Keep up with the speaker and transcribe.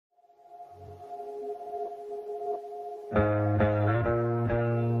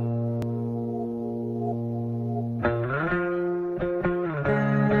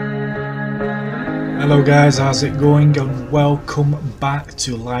Hello guys, how's it going, and welcome back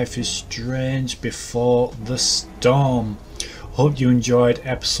to Life is Strange Before the Storm. Hope you enjoyed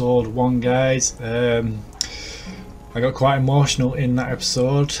episode 1, guys. I got quite emotional in that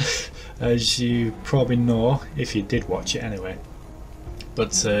episode, as you probably know if you did watch it anyway.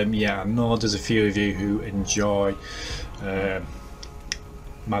 But yeah, I know there's a few of you who enjoy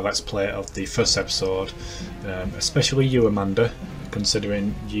my Let's Play of the first episode, especially you, Amanda,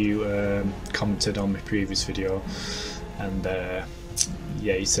 considering you commented on my previous video, and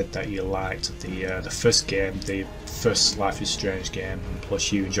yeah, you said that you liked the first game, the first Life is Strange game, and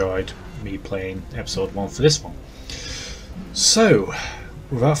plus you enjoyed me playing episode 1 for this one. So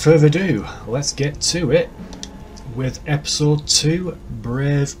without further ado, let's get to it with episode 2,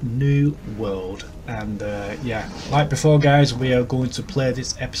 Brave New World. And yeah, like before guys, we are going to play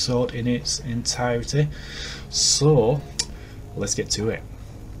this episode in its entirety, so let's get to it.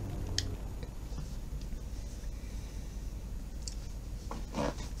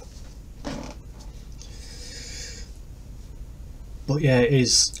 But yeah, it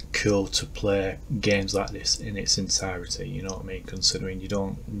is cool to play games like this in its entirety, you know what I mean, considering you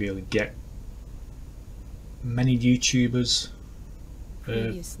don't really get many YouTubers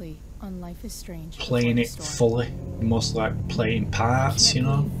previously on Life is Strange playing it fully, most like playing parts, you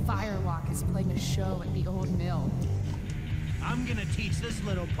know. Firewalk is playing a show at the old mill. I'm gonna teach this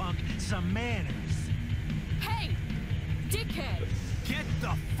little punk some manners. Hey, dickhead! Get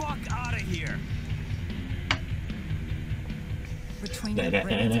the fuck out of here! Between your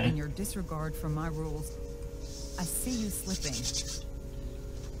grades and your disregard for my rules, I see you slipping.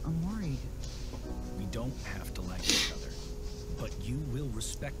 I'm worried. We don't have to like each other, but you will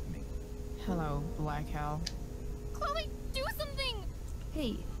respect me. Hello, Black Hal. Chloe, do something!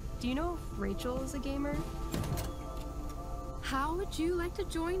 Hey, do you know if Rachel is a gamer? How would you like to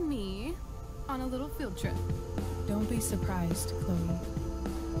join me on a little field trip? Don't be surprised, Chloe,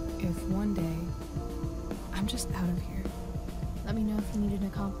 if one day I'm just out of here. Let me know if you need an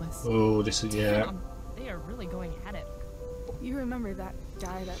accomplice. Oh, this is, yeah. Damn, they are really going at it. You remember that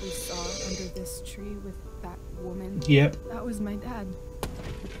guy that we saw under this tree with that woman? Yep. That was my dad.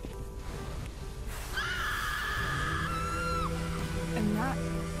 And that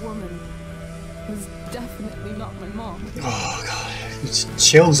woman was definitely not my mom. Oh god, it's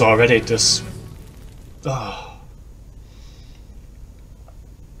chills already, just... Oh.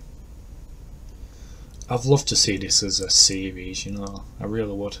 I've loved to see this as a series, you know, I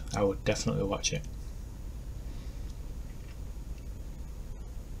really would. I would definitely watch it.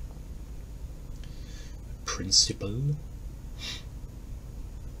 Principal.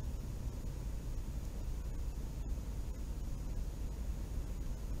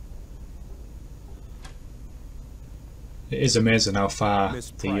 It is amazing how far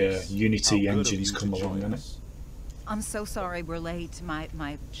the Unity engine's come along, isn't it? I'm so sorry we're late.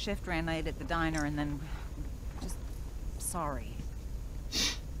 My shift ran late at the diner and then just sorry.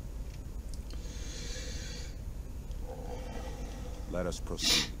 Let us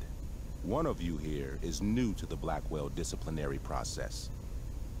proceed. One of you here is new to the Blackwell disciplinary process,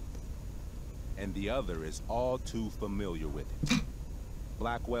 and the other is all too familiar with it.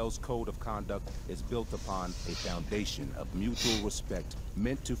 Blackwell's code of conduct is built upon a foundation of mutual respect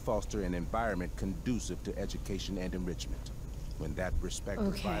meant to foster an environment conducive to education and enrichment. When that respect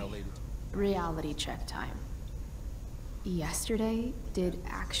is violated... Reality check time. Yesterday did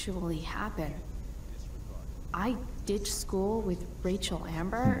actually happen. I ditched school with Rachel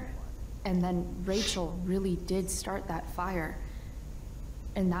Amber, and then Rachel really did start that fire.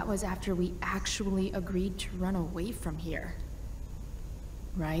 And that was after we actually agreed to run away from here.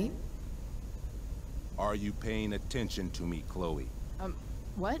 Right? Are you paying attention to me, Chloe?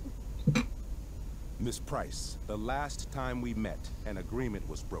 What? Miss Price, the last time we met, an agreement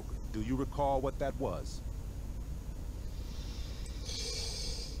was broken. Do you recall what that was?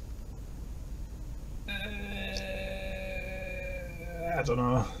 I don't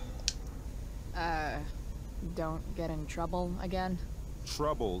know. Don't get in trouble again?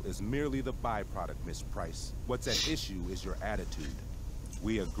 Trouble is merely the byproduct, Miss Price. What's at issue is your attitude.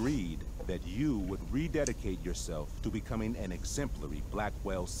 We agreed that you would rededicate yourself to becoming an exemplary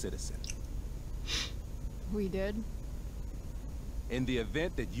Blackwell citizen. We did? In the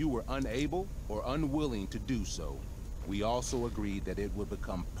event that you were unable or unwilling to do so, we also agreed that it would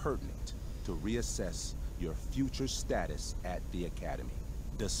become pertinent to reassess your future status at the Academy.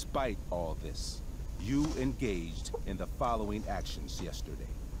 Despite all this, you engaged in the following actions yesterday.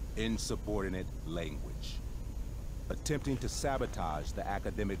 Insubordinate language. Attempting to sabotage the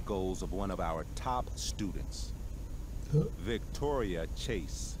academic goals of one of our top students, Victoria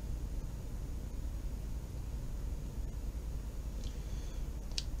Chase.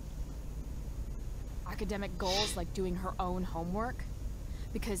 academic goals like doing her own homework?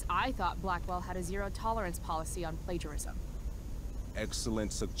 Because I thought Blackwell had a zero-tolerance policy on plagiarism.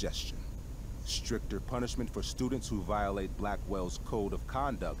 Excellent suggestion. Stricter punishment for students who violate Blackwell's code of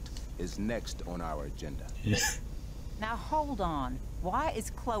conduct is next on our agenda. Now hold on. Why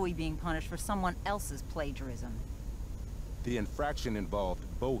is Chloe being punished for someone else's plagiarism? The infraction involved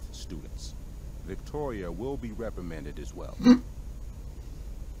both students. Victoria will be reprimanded as well.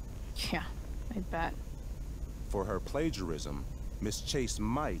 Yeah, I bet. For her plagiarism, Miss Chase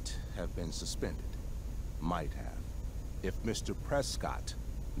might have been suspended. Might have. If Mr. Prescott,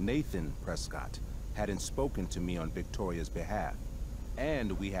 Nathan Prescott, hadn't spoken to me on Victoria's behalf.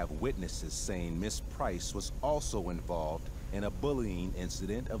 And we have witnesses saying Miss Price was also involved in a bullying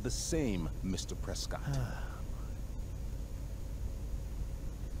incident of the same Mr. Prescott.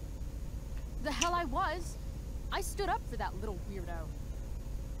 The hell I was! I stood up for that little weirdo.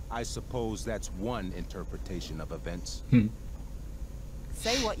 I suppose that's one interpretation of events.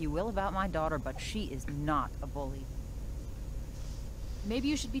 Say what you will about my daughter, but she is not a bully. Maybe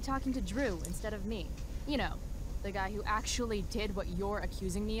you should be talking to Drew instead of me. You know, the guy who actually did what you're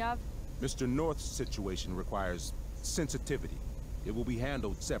accusing me of. Mr. North's situation requires sensitivity. It will be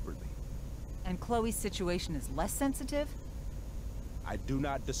handled separately. And Chloe's situation is less sensitive? I do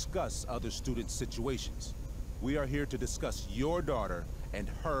not discuss other students' situations. We are here to discuss your daughter and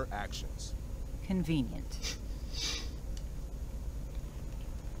her actions. Convenient.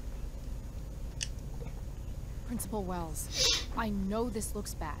 Principal Wells, I know this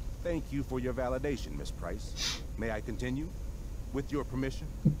looks bad. Thank you for your validation, Miss Price. May I continue? With your permission?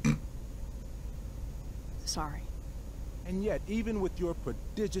 Sorry. And yet, even with your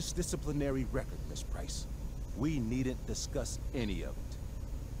prodigious disciplinary record, Miss Price, we needn't discuss any of it.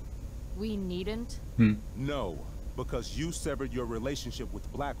 We needn't? No, because you severed your relationship with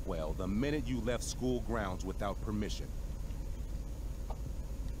Blackwell the minute you left school grounds without permission.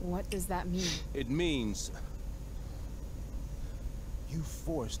 What does that mean? It means you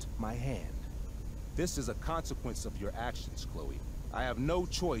forced my hand. This is a consequence of your actions, Chloe. I have no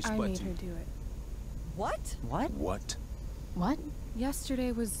choice I but made to... her do it. What? What? What? What?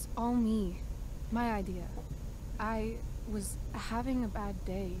 Yesterday was all me. My idea. I was having a bad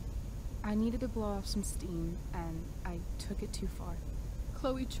day. I needed to blow off some steam, and I took it too far.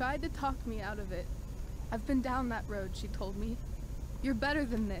 Chloe tried to talk me out of it. I've been down that road, she told me. You're better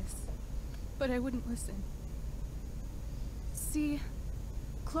than this. But I wouldn't listen. See,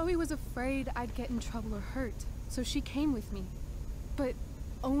 Chloe was afraid I'd get in trouble or hurt, so she came with me. But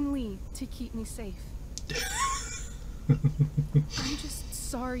only to keep me safe. I'm just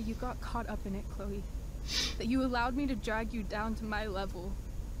sorry you got caught up in it, Chloe. That you allowed me to drag you down to my level.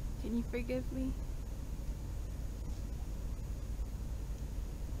 Can you forgive me?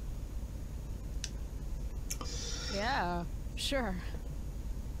 Yeah, sure.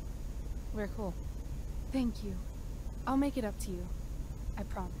 We're cool. Thank you. I'll make it up to you. I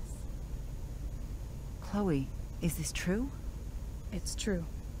promise. Chloe, is this true? It's true.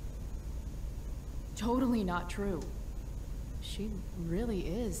 Totally not true. She really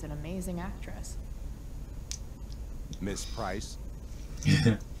is an amazing actress. Miss Price?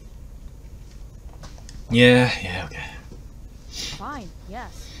 Yeah, okay. Fine,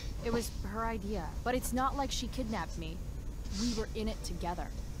 yes. It was her idea. But it's not like she kidnapped me. We were in it together.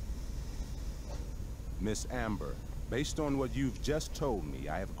 Miss Amber, based on what you've just told me,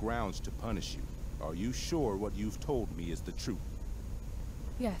 I have grounds to punish you. Are you sure what you've told me is the truth?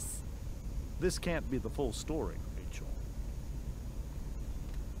 Yes. This can't be the full story, Rachel.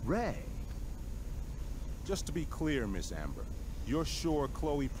 Ray. Just to be clear, Miss Amber, you're sure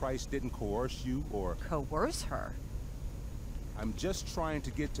Chloe Price didn't coerce you, or... Coerce her? I'm just trying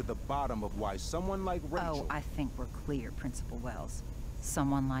to get to the bottom of why someone like Rachel... Oh, I think we're clear, Principal Wells.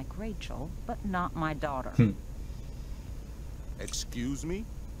 Someone like Rachel, but not my daughter. Excuse me?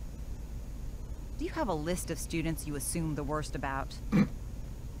 Do you have a list of students you assume the worst about?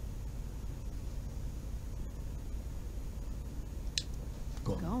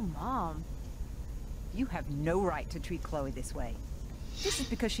 Go on. Go, Mom. You have no right to treat Chloe this way. This is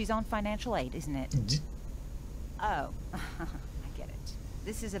because she's on financial aid, isn't it? Oh, I get it.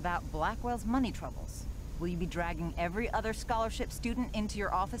 This is about Blackwell's money troubles. Will you be dragging every other scholarship student into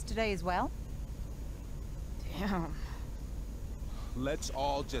your office today as well? Damn. Let's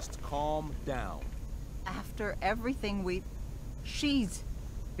all just calm down. After everything she's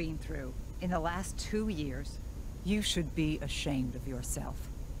been through in the last 2 years, you should be ashamed of yourself.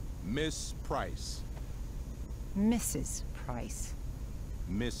 Miss Price. Mrs. Price.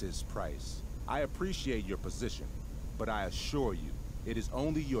 Mrs. Price. I appreciate your position, but I assure you, It is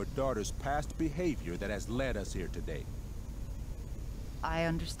only your daughter's past behavior that has led us here today. I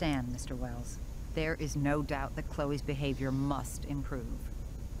understand, Mr. Wells. There is no doubt that Chloe's behavior must improve.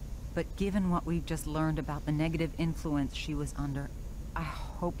 But given what we've just learned about the negative influence she was under, I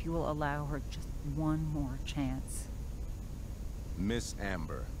hope you will allow her just one more chance. Miss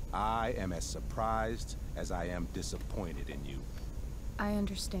Amber, I am as surprised as I am disappointed in you. I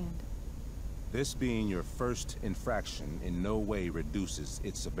understand. This being your first infraction in no way reduces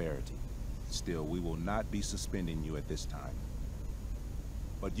its severity. Still, we will not be suspending you at this time.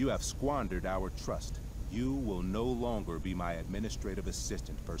 But you have squandered our trust. You will no longer be my administrative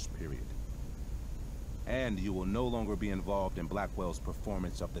assistant first period. And you will no longer be involved in Blackwell's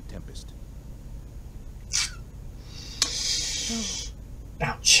performance of The Tempest.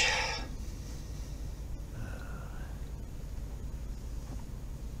 Ouch.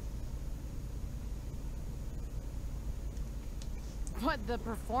 But the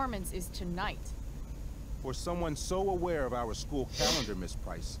performance is tonight. For someone so aware of our school calendar, Miss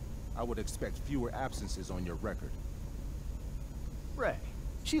Price, I would expect fewer absences on your record. Ray,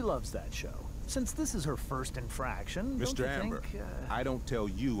 she loves that show. Since this is her first infraction, Mr. Amber, think, I don't tell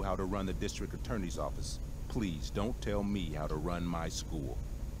you how to run the district attorney's office. Please don't tell me how to run my school.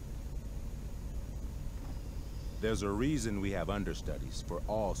 There's a reason we have understudies for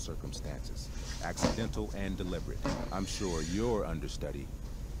all circumstances, accidental and deliberate. I'm sure your understudy...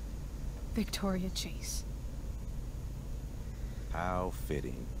 Victoria Chase. How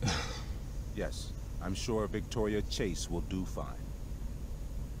fitting. Yes, I'm sure Victoria Chase will do fine.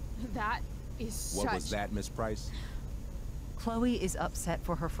 That is such... What was that, Miss Price? Chloe is upset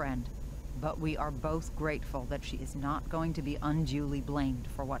for her friend, but we are both grateful that she is not going to be unduly blamed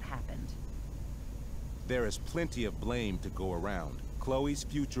for what happened. There is plenty of blame to go around. Chloe's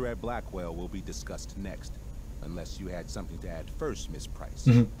future at Blackwell will be discussed next. Unless you had something to add first, Miss Price.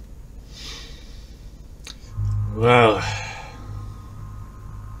 Well...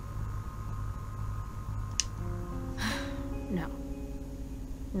 No.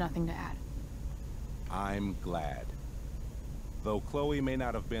 Nothing to add. I'm glad. Though Chloe may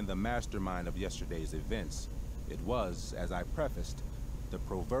not have been the mastermind of yesterday's events, it was, as I prefaced, the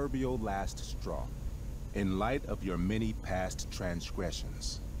proverbial last straw. In light of your many past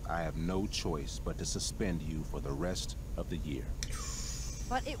transgressions, I have no choice but to suspend you for the rest of the year.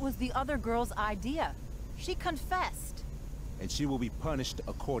 But it was the other girl's idea. She confessed. And she will be punished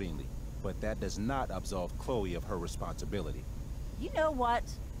accordingly. But that does not absolve Chloe of her responsibility. You know what?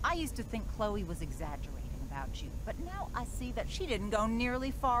 I used to think Chloe was exaggerating about you, but now I see that she didn't go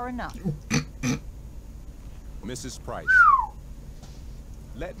nearly far enough. Mrs. Price,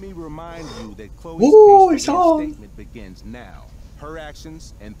 let me remind you that Chloe's statement begins now. Her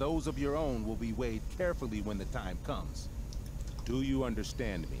actions and those of your own will be weighed carefully when the time comes. Do you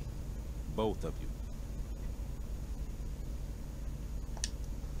understand me? Both of you.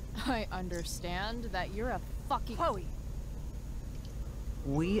 I understand that you're a fucking... Chloe!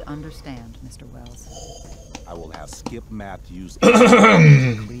 We understand, Mr. Wells. I will have Skip Matthews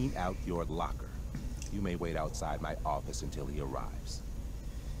clean out your locker. You may wait outside my office until he arrives.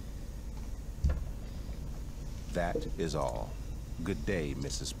 That is all. Good day,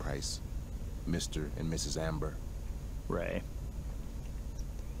 Mrs. Price. Mr. and Mrs. Amber. Ray.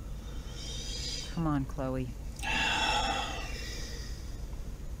 Come on, Chloe.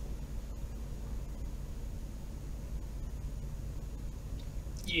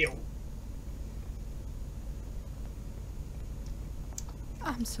 You.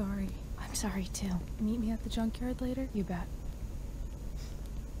 I'm sorry. I'm sorry too. Meet me at the junkyard later? You bet.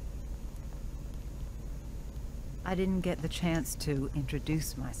 I didn't get the chance to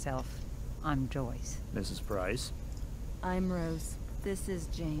introduce myself. I'm Joyce. Mrs. Price. I'm Rose. This is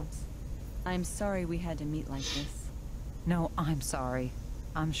James. I'm sorry we had to meet like this. No, I'm sorry.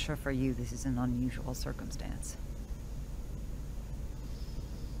 I'm sure for you this is an unusual circumstance.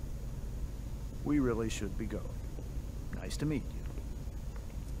 We really should be going. Nice to meet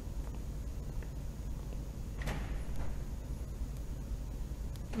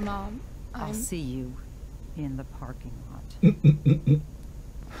you. Mom, I'll see you in the parking lot.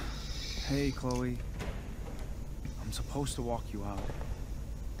 Hey, Chloe. I'm supposed to walk you out.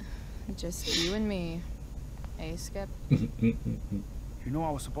 Just you and me. Hey, Skip. You know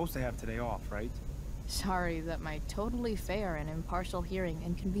I was supposed to have today off, right? Sorry that my totally fair and impartial hearing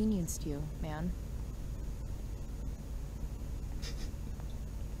inconvenienced you, man.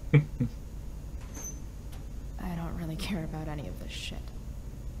 I don't really care about any of this shit.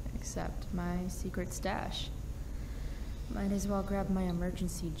 Except my secret stash. Might as well grab my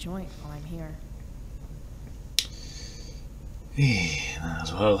emergency joint while I'm here. Yeah,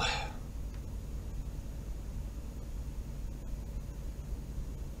 as well.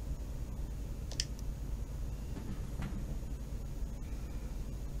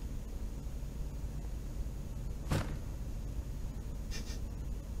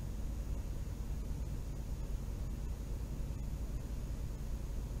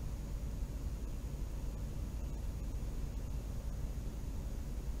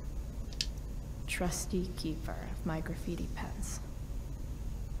 Trusty keeper of my graffiti pens.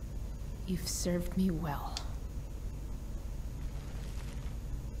 You've served me well.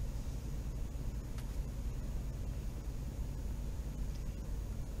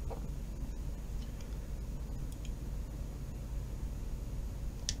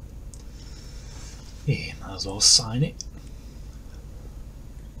 Yeah, might as well sign it.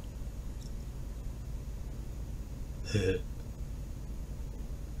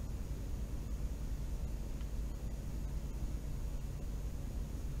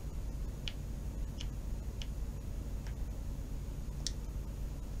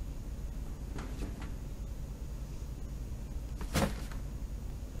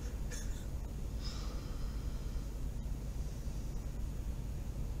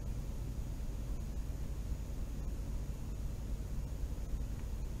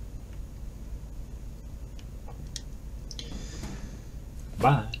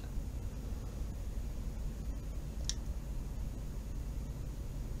 Bye.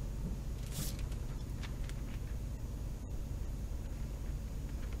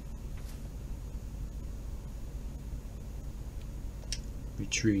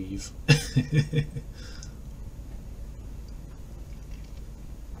 Retrieve.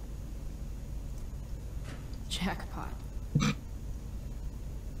 Jackpot.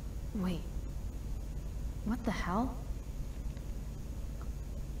 Wait. What the hell?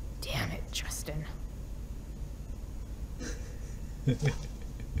 Damn it, Justin.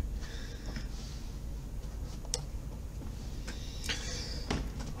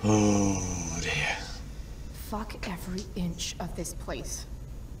 Oh dear. Fuck every inch of this place.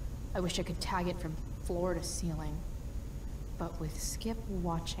 I wish I could tag it from floor to ceiling. But with Skip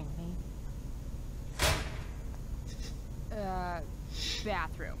watching me...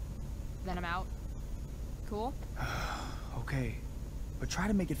 Bathroom. Then I'm out. Cool? Okay, but try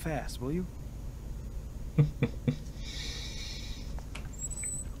to make it fast, will you?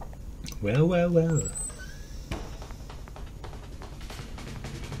 Well, well, well.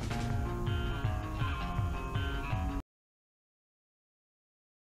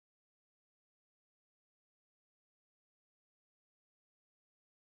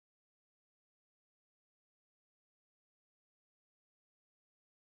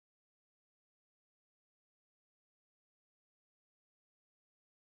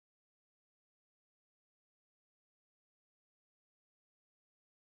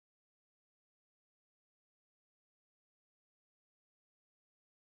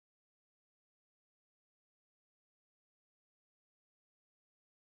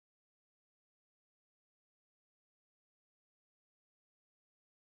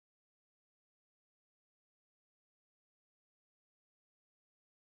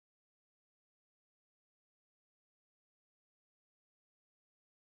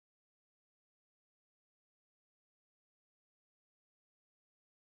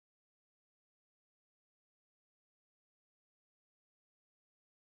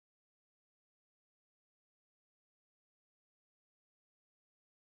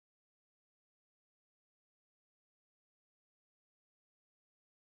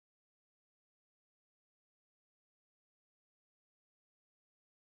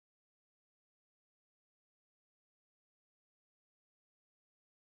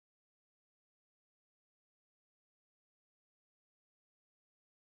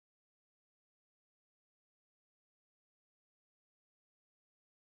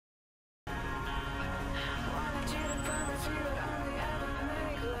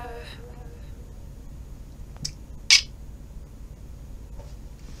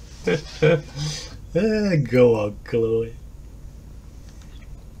 Go on, Chloe.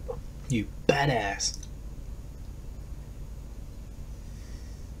 You badass.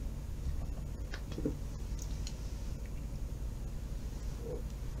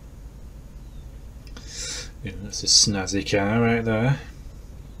 Yeah, that's a snazzy car right there.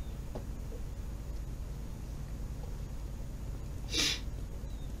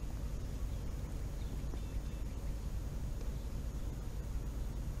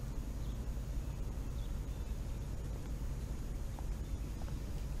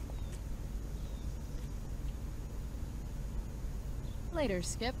 Later,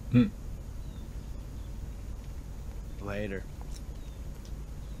 Skip. Later.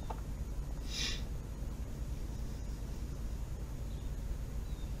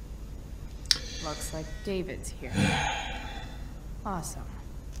 Looks like David's here. Awesome.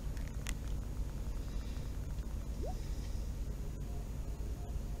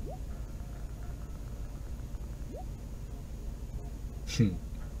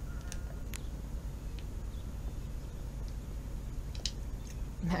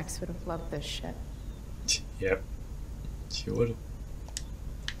 Max would have loved this shit. Yep, she would have.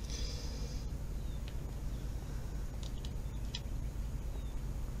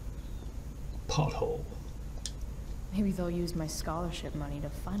 Pothole. Maybe they'll use my scholarship money to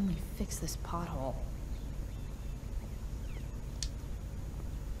finally fix this pothole.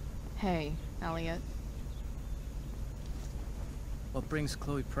 Hey, Elliot. What brings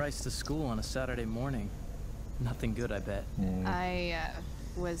Chloe Price to school on a Saturday morning? Nothing good, I bet. I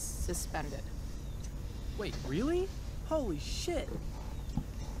was suspended. Wait, really? Holy shit.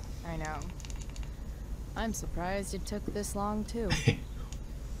 I know. I'm surprised it took this long, too.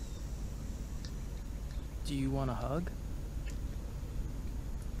 Do you want a hug?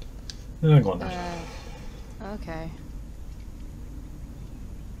 No, go on then. Okay.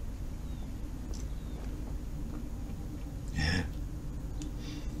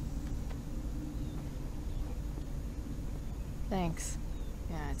 Thanks.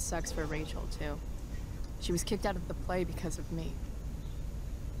 Yeah, it sucks for Rachel, too. She was kicked out of the play because of me.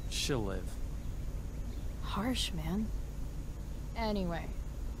 She'll live. Harsh, man. Anyway,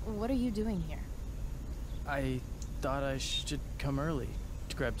 what are you doing here? I thought I should come early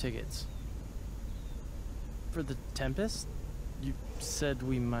to grab tickets. For the Tempest? You said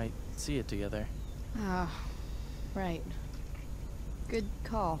we might see it together. Ah, right. Good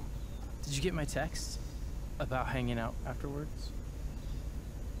call. Did you get my text about hanging out afterwards?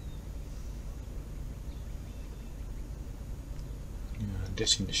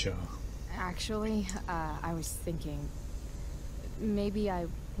 Ditching the show. Actually, I was thinking maybe I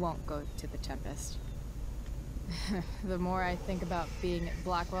won't go to the Tempest. The more I think about being at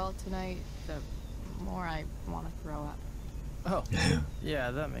Blackwell tonight, the more I want to throw up. Oh,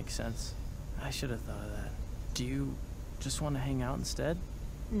 yeah, that makes sense. I should have thought of that. Do you just want to hang out instead?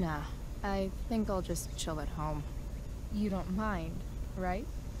 Nah, I think I'll just chill at home. You don't mind, right?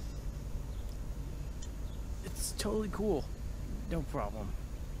 It's totally cool. No problem.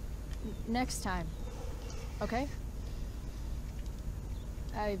 Next time, okay?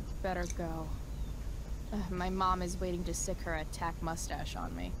 I better go. My mom is waiting to stick her attack mustache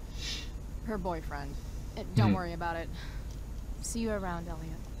on me. Her boyfriend. Don't worry about it. See you around,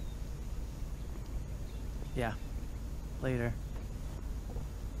 Elliot. Yeah. Later.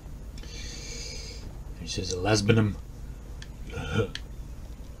 She's a lesbian.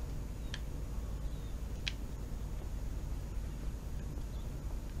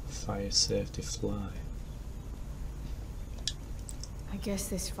 Fire safety fly. I guess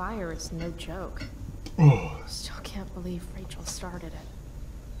this fire is no joke. Still can't believe Rachel started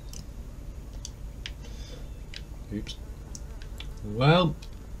it. Oops. Well.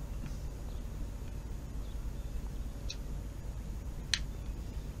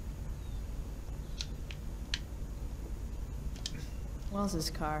 Wells's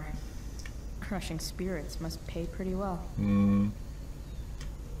car. Crushing spirits must pay pretty well.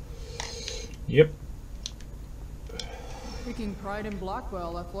 Yep. Taking pride in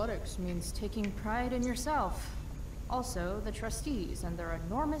Blackwell athletics means taking pride in yourself. Also, the trustees and their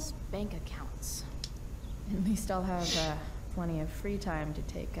enormous bank accounts. At least I'll have plenty of free time to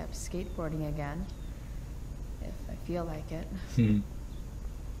take up skateboarding again. If I feel like it.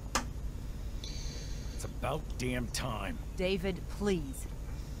 It's about damn time. David, please.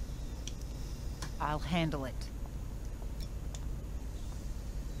 I'll handle it.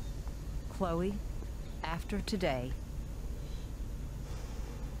 Chloe, after today...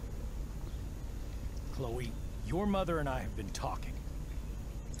 Chloe, your mother and I have been talking.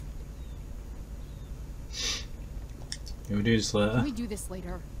 We'll do this later. Can we do this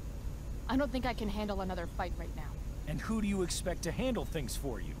later? I don't think I can handle another fight right now. And who do you expect to handle things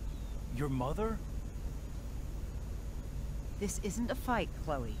for you? Your mother? This isn't a fight,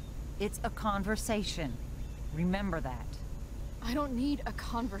 Chloe. It's a conversation. Remember that. I don't need a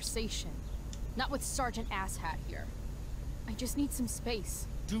conversation. Not with Sergeant Asshat here. I just need some space.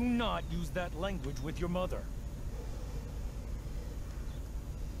 Do not use that language with your mother.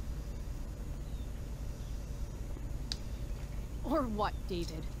 Or what,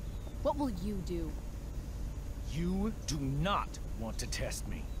 David? What will you do? You do not want to test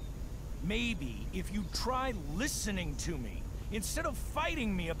me. Maybe if you try listening to me, instead of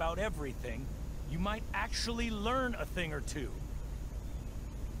fighting me about everything, you might actually learn a thing or two.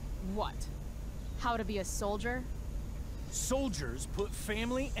 What? How to be a soldier? Soldiers put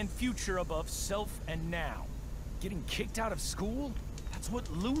family and future above self and now. Getting kicked out of school? That's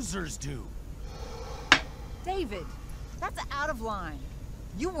what losers do. David, that's out of line.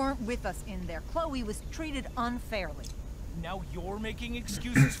 You weren't with us in there. Chloe was treated unfairly. Now you're making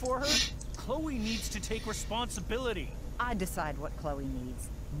excuses for her? Chloe needs to take responsibility. I decide what Chloe needs,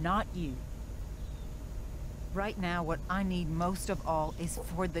 not you. Right now, what I need most of all is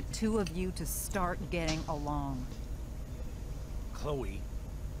for the two of you to start getting along. Chloe,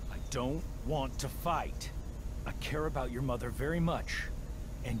 I don't want to fight. I care about your mother very much.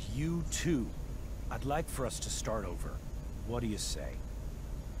 And you too. I'd like for us to start over. What do you say?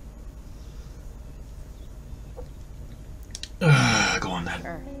 Go on then.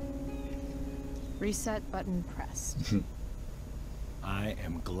 Sure. Reset button pressed. I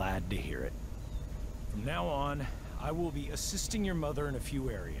am glad to hear it. From now on, I will be assisting your mother in a few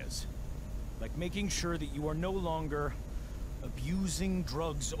areas. Like making sure that you are no longer abusing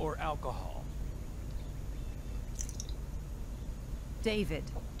drugs or alcohol. David,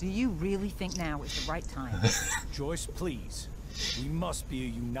 do you really think now is the right time? Joyce, please. We must be a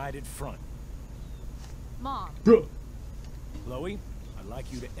united front. Mom. Bro. Chloe, I'd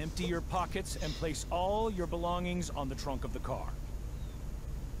like you to empty your pockets and place all your belongings on the trunk of the car.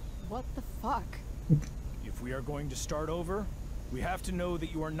 What the fuck? If we are going to start over, we have to know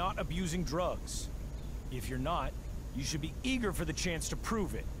that you are not abusing drugs. If you're not, you should be eager for the chance to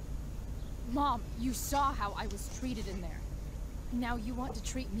prove it. Mom, you saw how I was treated in there. Now you want to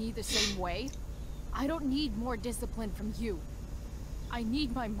treat me the same way? I don't need more discipline from you. I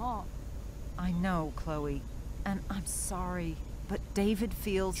need my mom. I know, Chloe, and I'm sorry, but David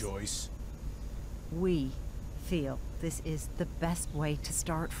feels... Joyce. We feel this is the best way to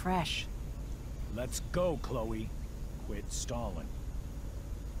start fresh. Let's go, Chloe. Quit stalling.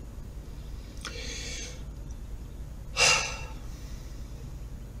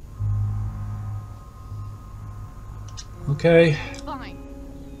 Okay. Fine.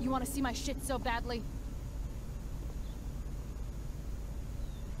 You want to see my shit so badly?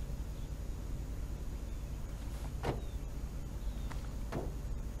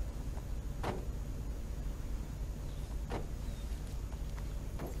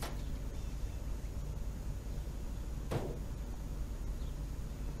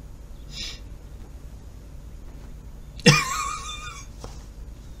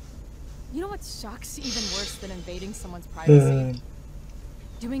 You know what sucks even worse than invading someone's privacy?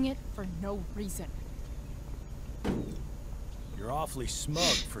 Doing it for no reason. You're awfully smug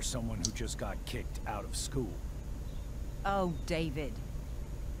for someone who just got kicked out of school. Oh, David.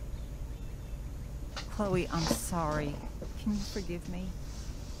 Chloe, I'm sorry. Can you forgive me?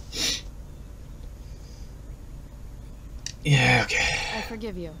 Yeah, okay. I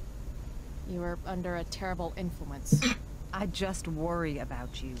forgive you. You were under a terrible influence. I just worry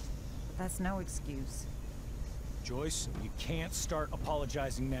about you. That's no excuse. Joyce, you can't start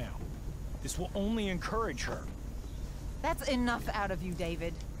apologizing now. This will only encourage her. That's enough out of you,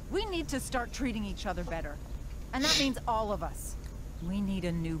 David. We need to start treating each other better. And that means all of us. We need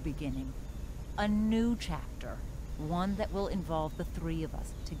a new beginning. A new chapter. One that will involve the three of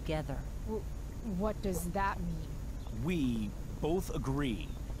us together. What does that mean? We both agree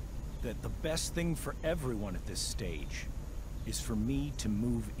that the best thing for everyone at this stage is for me to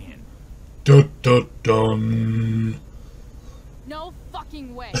move in. Dun dun dun. No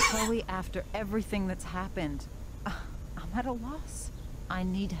fucking way. Chloe, after everything that's happened, I'm at a loss. I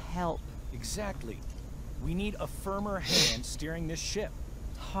need help. Exactly. We need a firmer hand steering this ship.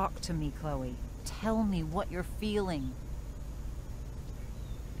 Talk to me, Chloe. Tell me what you're feeling.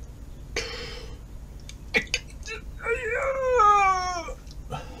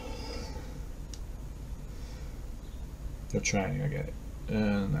 You're trying, I get it.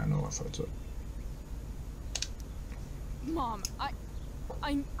 And I know I thought so. Mom,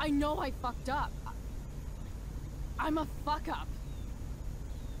 I know I fucked up. I'm a fuck up.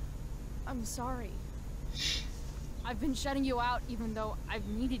 I'm sorry. I've been shutting you out even though I've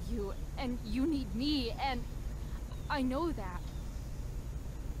needed you, and you need me, and I know that.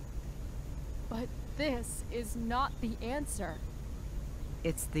 But this is not the answer.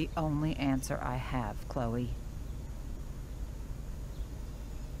 It's the only answer I have, Chloe.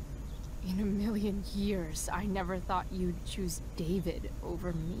 In a million years, I never thought you'd choose David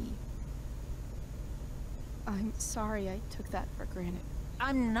over me. I'm sorry I took that for granted.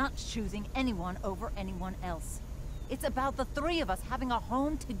 I'm not choosing anyone over anyone else. It's about the three of us having a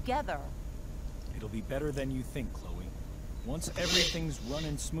home together. It'll be better than you think, Chloe. Once everything's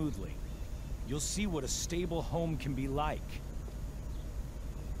running smoothly, you'll see what a stable home can be like.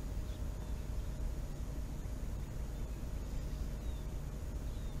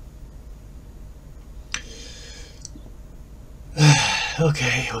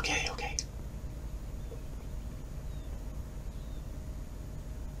 Okay.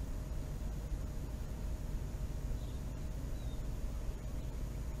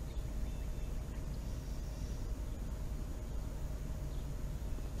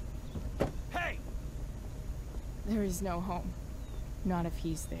 Hey! There is no home. Not if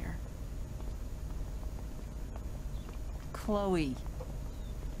he's there. Chloe.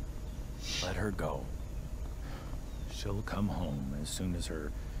 Let her go. She'll come home as soon as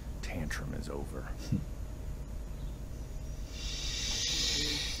her tantrum is over.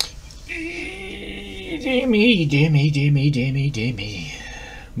 Dear me.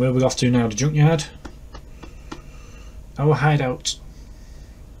 Where are we off to now? The junkyard? Our hideout.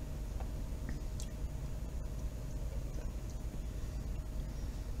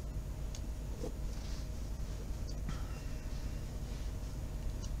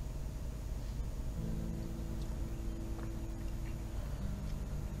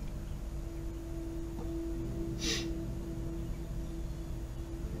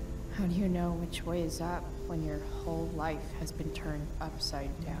 How do you know which way is up when your whole life has been turned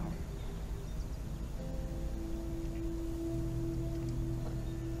upside down?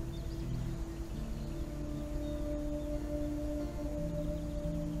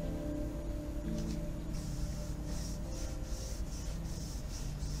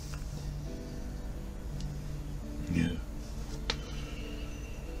 Yeah.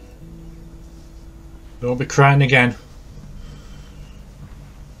 Don't be crying again.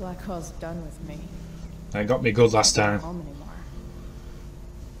 Blackwell's done with me. I got me good last Not time. home anymore.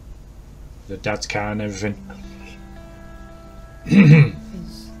 The dad's car and everything.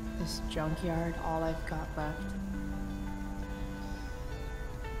 Is this junkyard all I've got left?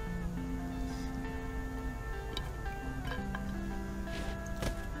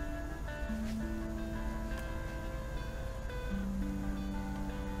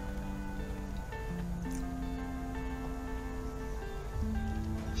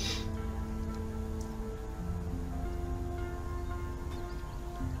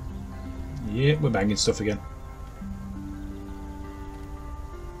 Yeah, we're banging stuff again.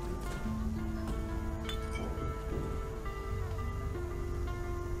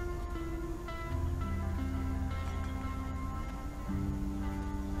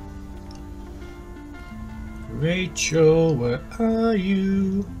 Rachel, where are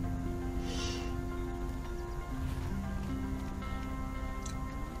you?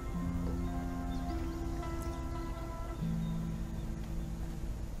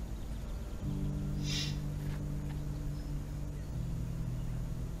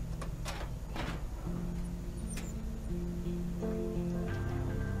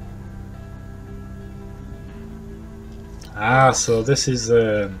 Ah, so this is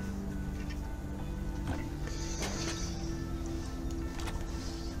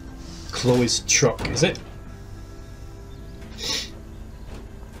Chloe's truck, is it?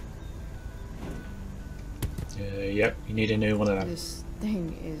 Yep, you need a new one of them. This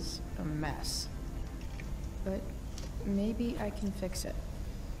thing is a mess. But maybe I can fix it.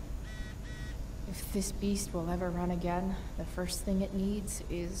 If this beast will ever run again, the first thing it needs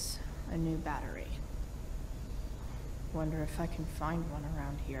is a new battery. Wonder if I can find one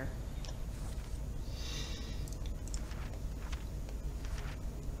around here.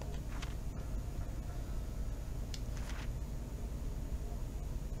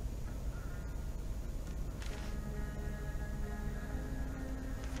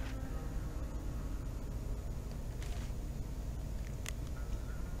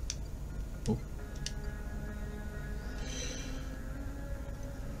 Oh.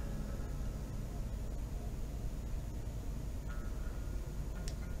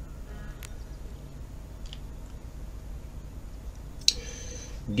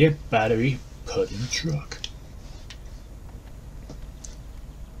 Get battery, put in truck.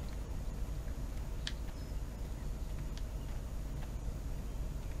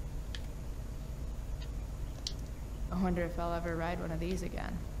 I wonder if I'll ever ride one of these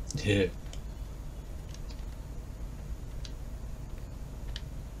again. Yeah.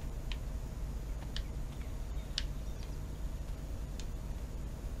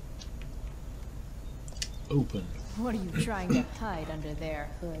 Open. What are you trying to hide under there,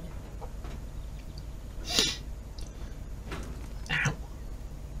 Hood? Ow.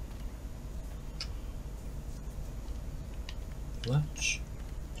 Latch.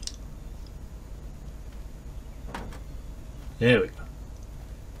 There we go.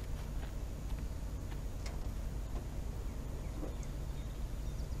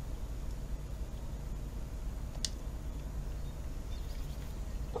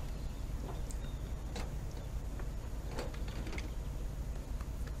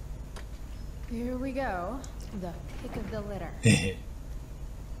 Here we go. The pick of the litter.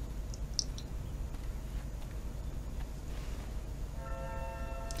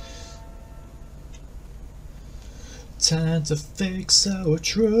 Time to fix our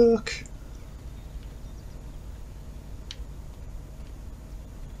truck.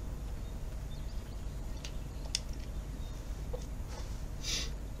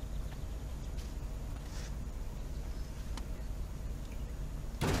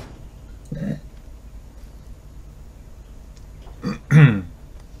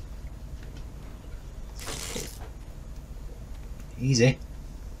 Easy.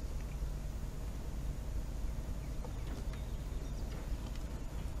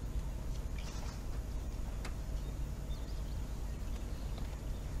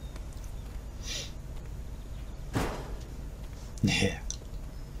 Yeah.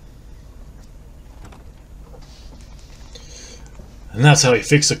 And that's how you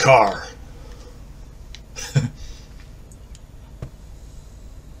fix a car.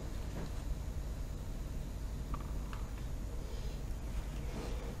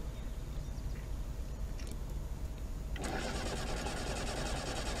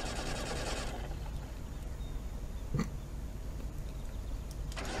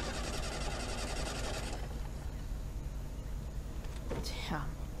 Damn.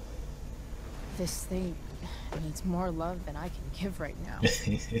 This thing needs more love than I can give right now.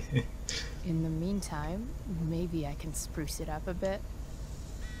 In the meantime, maybe I can spruce it up a bit.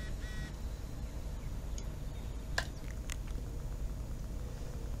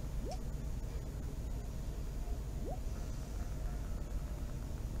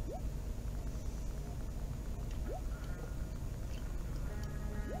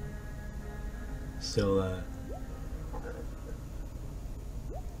 Still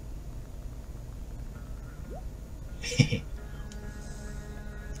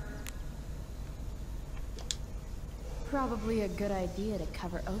Probably a good idea to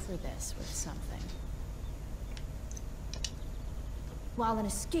cover over this with something. While an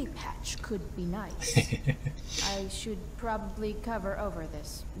escape hatch could be nice, I should probably cover over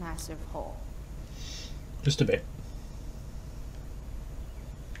this massive hole. just a bit.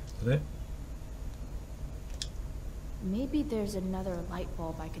 A bit. Maybe there's another light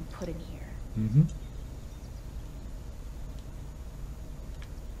bulb I can put in here. Mm-hmm.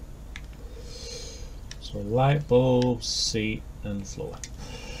 So light bulb, seat, and floor.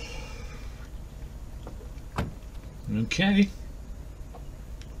 Okay.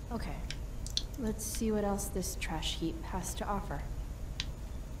 Okay, let's see what else this trash heap has to offer.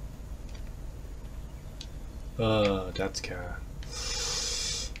 Dad's car.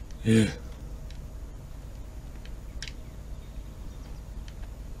 Yeah.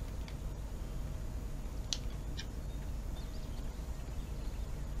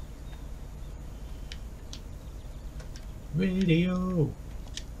 Radio.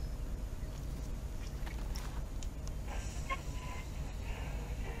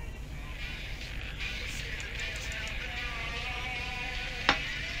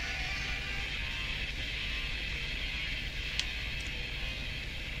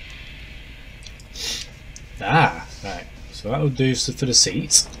 Ah, right. So that'll do for the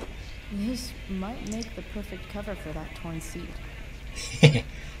seats. This might make the perfect cover for that torn seat.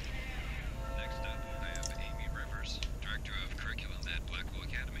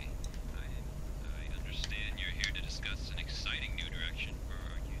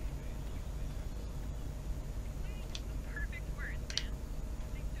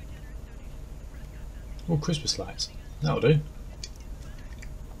 Oh, Christmas lights. That'll do.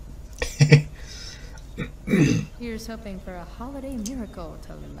 Here's hoping for a holiday miracle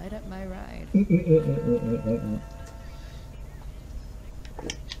to light up my ride.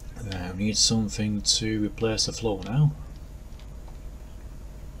 I need something to replace the floor now.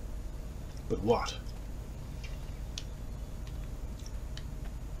 But what?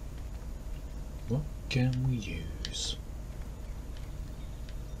 What can we use?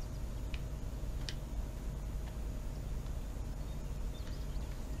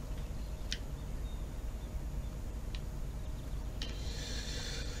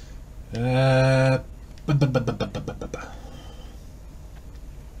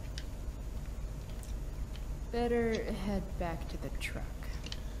 Better head back to the truck.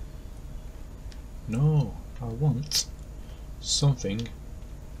 No, I want something.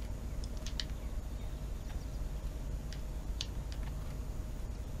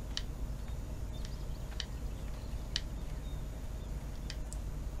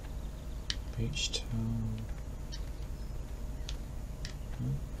 Beach town.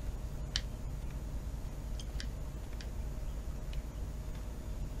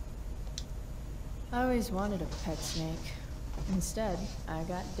 I always wanted a pet snake. Instead, I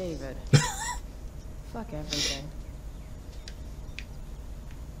got David. Fuck everything.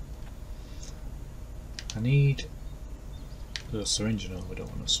 I need a syringe. No, we don't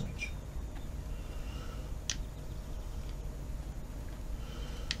want a syringe.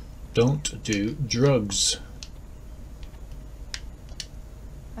 Don't do drugs.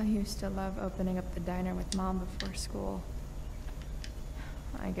 I used to love opening up the diner with Mom before school.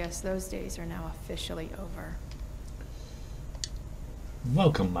 I guess those days are now officially over.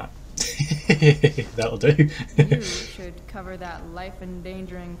 Welcome, Matt. That'll do. You should cover that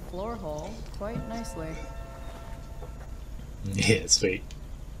life-endangering floor hole quite nicely. Yeah, sweet.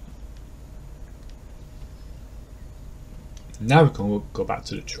 Now we can go back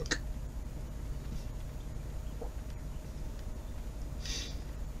to the truck.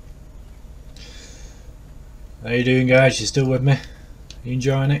 How you doing, guys? You still with me? You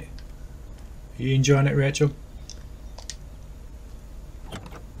enjoying it? Are you enjoying it, Rachel?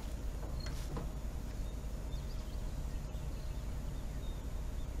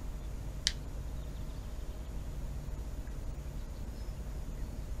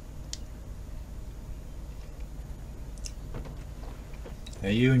 Are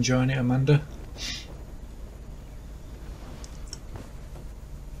you enjoying it, Amanda?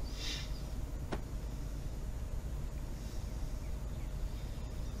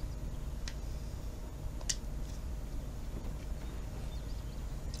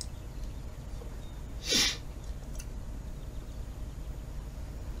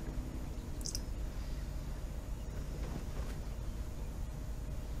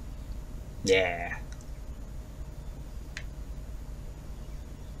 Yeah.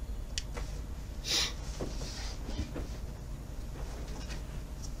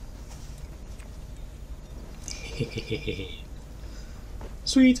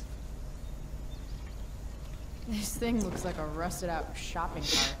 Sweet. This thing looks like a rusted out shopping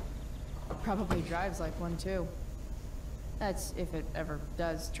cart. Probably drives like one too. That's if it ever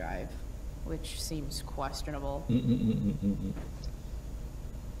does drive, which seems questionable.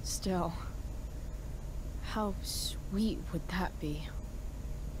 Still, how sweet would that be?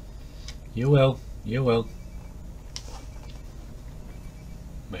 You will. You will.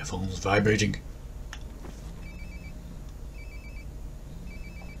 My phone's vibrating.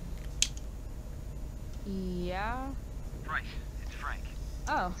 Yeah? Bryce, it's Frank.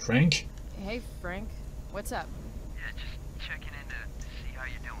 Oh. Frank? Hey, Frank. What's up? Yeah, just checking in to see how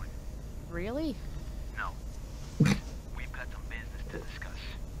you're doing. Really? No. We've got some business to discuss.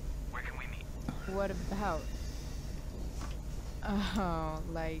 Where can we meet? What about? Oh,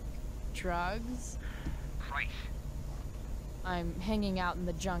 like drugs? Price. I'm hanging out in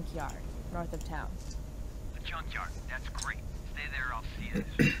the junkyard, north of town. The junkyard. That's great. Stay there, I'll see you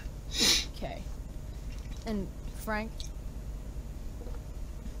this week. Okay. And Frank?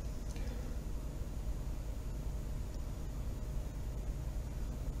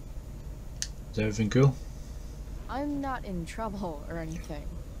 Is everything cool? I'm not in trouble or anything,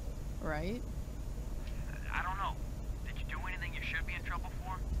 right? I don't know. Did you do anything you should be in trouble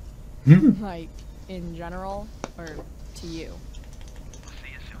for? Like, in general, or to you? We'll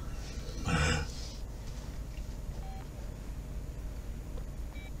see you soon.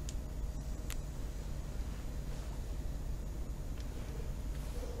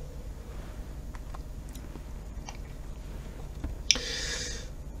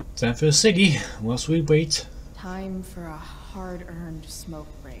 Time for a ciggy whilst we wait. Time for a hard-earned smoke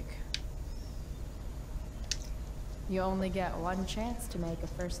break. You only get one chance to make a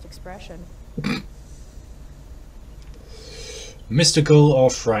first expression. Mystical or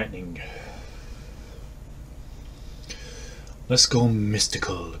frightening? Let's go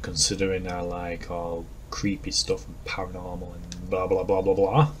mystical, considering I like all creepy stuff and paranormal and blah blah blah blah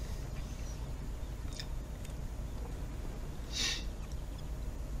blah.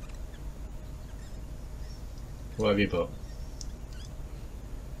 What have you put?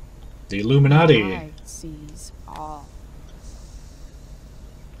 The Illuminati. Light sees all.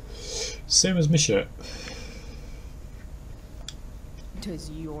 Same as my shirt. Does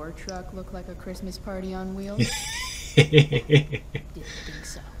your truck look like a Christmas party on wheels? Didn't think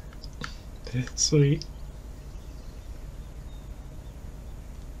so. Sweet.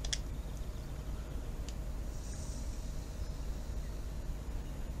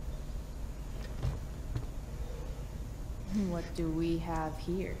 What do we have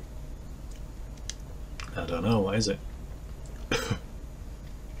here? I don't know, what is it?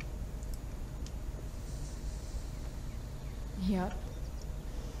 Yep.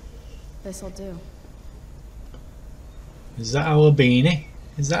 This'll do. Is that our beanie?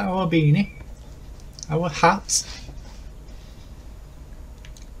 Is that our beanie? Our hat.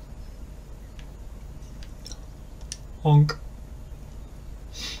 Honk.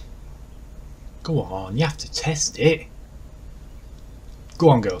 Go on, you have to test it. Go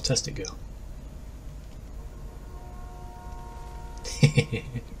on, girl, test it, girl.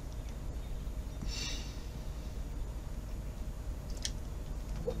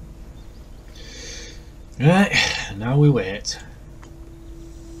 Right, now we wait.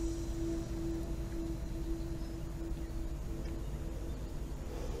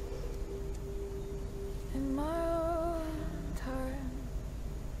 In my own time.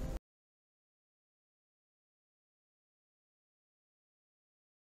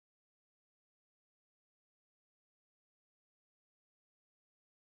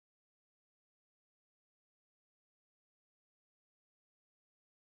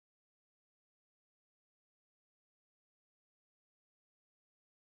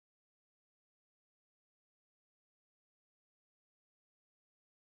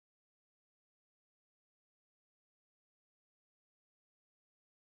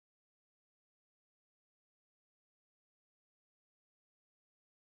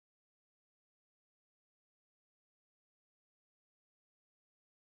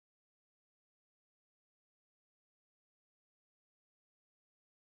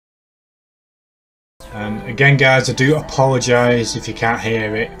 And again, guys, I do apologise if you can't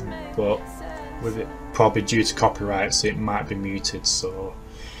hear it, but with it probably due to copyrights, it might be muted, so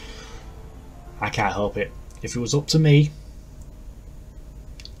I can't help it. If it was up to me,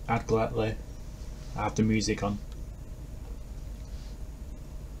 I'd gladly have the music on.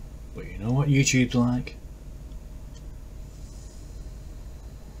 But you know what YouTube's like.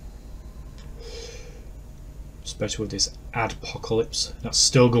 Especially with this adpocalypse that's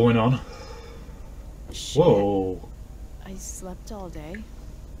still going on. Shit. Whoa! I slept all day.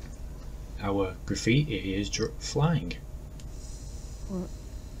 Our graffiti is flying.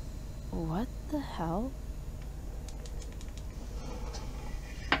 What the hell?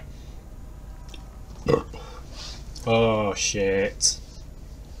 Oh shit.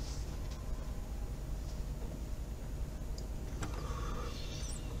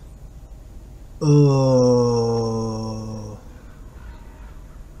 Oh.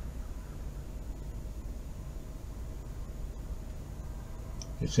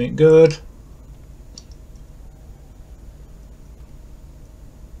 This ain't good.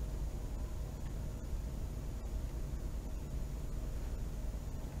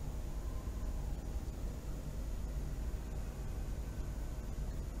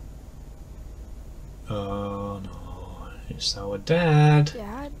 Oh no, it's our dad.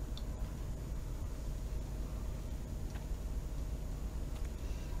 Dad?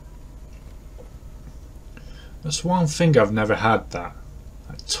 That's one thing I've never had, that.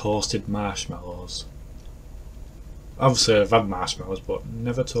 Like toasted marshmallows. Obviously I've had marshmallows, but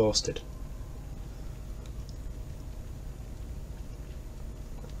never toasted.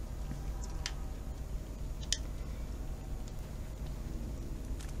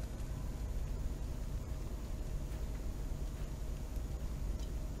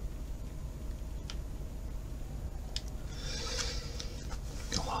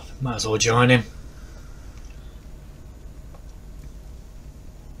 Come on, might as well join him.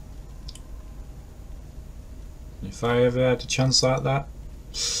 If I ever had a chance like that,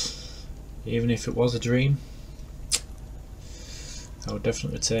 even if it was a dream, I would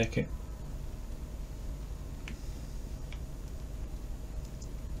definitely take it.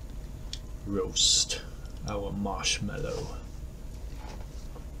 Roast our marshmallow.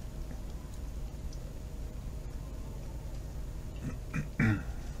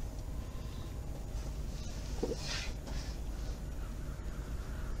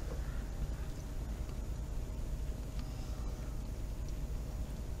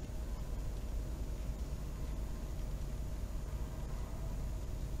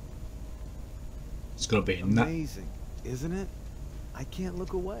 It's gonna be amazing, isn't it? I can't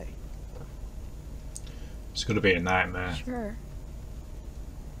look away. It's gonna be a nightmare. Sure.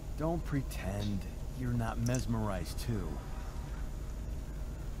 Don't pretend you're not mesmerized too.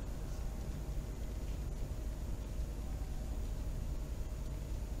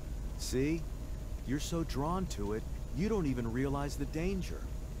 See? You're so drawn to it, you don't even realize the danger.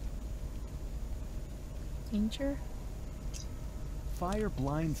 Danger? Fire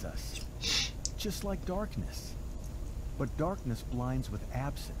blinds us, just like darkness. But darkness blinds with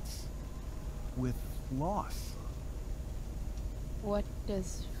absence, with loss. What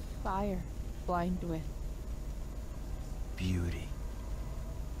does fire blind with? Beauty.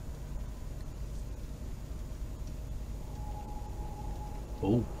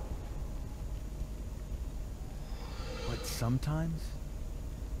 Oh. sometimes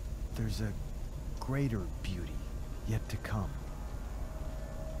there's a greater beauty yet to come.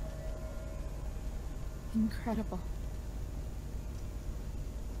 Incredible.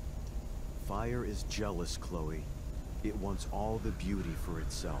 Fire is jealous, Chloe. It wants all the beauty for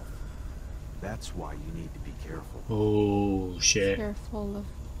itself. That's why you need to be careful. Oh shit. Careful of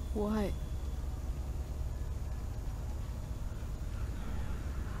what?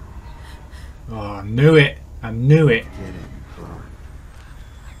 Oh, I knew it. I knew it. Get it, burn.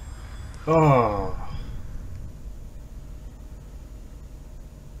 Oh.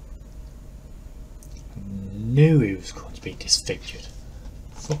 I knew he was going to be disfigured.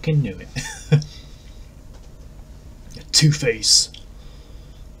 Fucking knew it. Two-Face.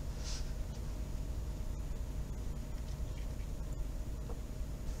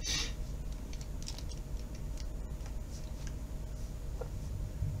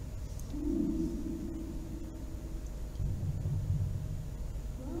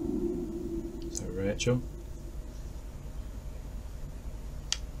 So Rachel.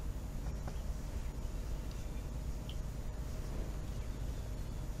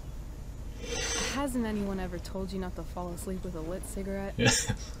 Hasn't anyone ever told you not to fall asleep with a lit cigarette? Yeah.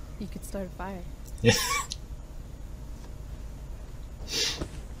 You could start a fire. Yeah.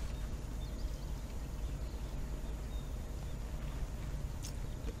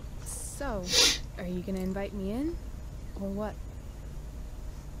 So, are you gonna invite me in? Or what?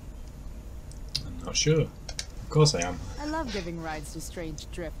 I'm not sure. Of course I am. I love giving rides to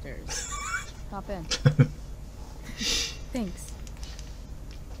strange drifters. Hop in. Thanks.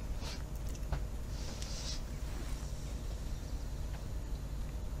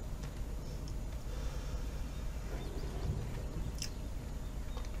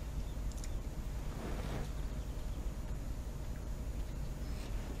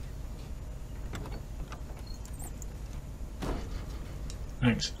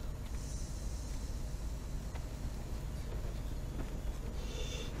 Thanks.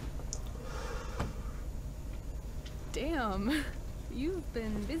 Damn, you've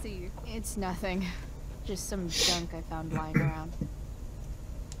been busy. It's nothing. Just some junk I found lying around.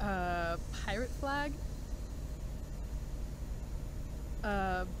 Pirate flag?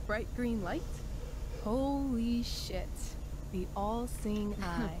 Bright green light? Holy shit. The all-seeing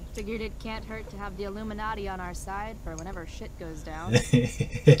eye. Figured it can't hurt to have the Illuminati on our side for whenever shit goes down.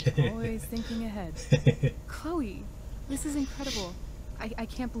 Always thinking ahead. Chloe, this is incredible. I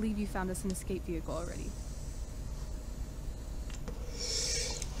can't believe you found us an escape vehicle already.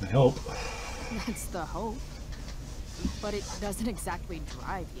 I hope. That's the hope. But it doesn't exactly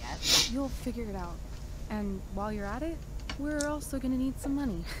drive yet. You'll figure it out. And while you're at it, we're also gonna need some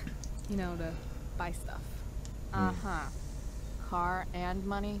money. You know, to buy stuff. Uh-huh. Car and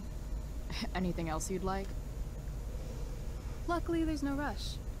money? Anything else you'd like? Luckily, there's no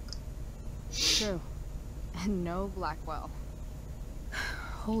rush. True. And no Blackwell.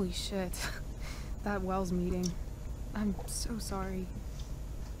 Holy shit. That Wells meeting. I'm so sorry.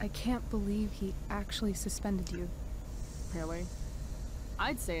 I can't believe he actually suspended you. Really?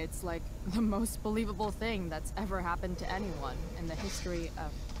 I'd say it's like the most believable thing that's ever happened to anyone in the history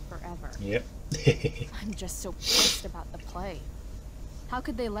of forever. Yep. I'm just so pissed about the play. How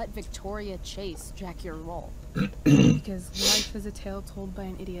could they let Victoria Chase jack your role? Because life is a tale told by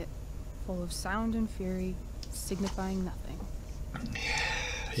an idiot, full of sound and fury, signifying nothing.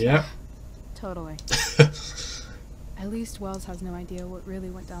 Yeah. Totally. At least Wells has no idea what really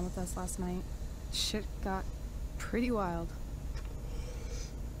went down with us last night. Shit got pretty wild.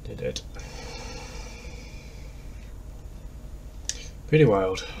 Did it. Pretty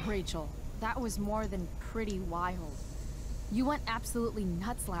wild. Rachel, that was more than pretty wild. You went absolutely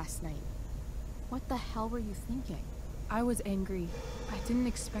nuts last night. What the hell were you thinking? I was angry. I didn't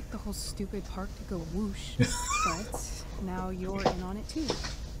expect the whole stupid park to go whoosh. But now you're in on it too.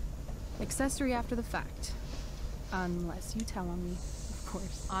 Accessory after the fact. Unless you tell on me, of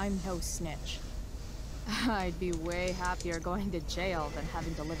course. I'm no snitch. I'd be way happier going to jail than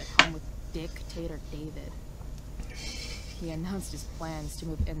having to live at home with Dictator David. He announced his plans to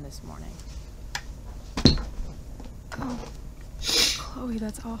move in this morning. Oh, Chloe,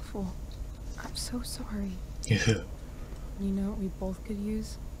 that's awful. I'm so sorry. Yeah. You know what we both could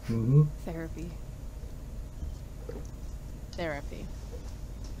use? Mm-hmm. Therapy. Therapy.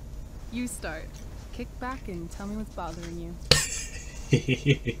 You start. Kick back and tell me what's bothering you.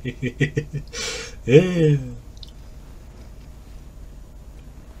 Yeah.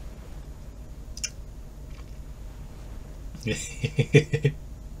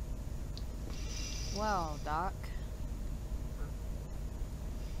 Well, Doc.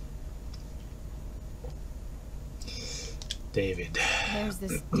 David. There's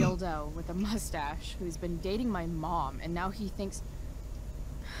this dildo with a mustache who's been dating my mom, and now he thinks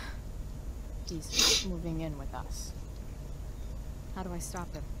he's moving in with us. How do I stop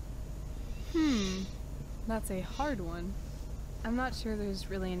him? That's a hard one. I'm not sure there's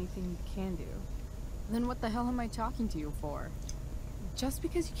really anything you can do. Then what the hell am I talking to you for? Just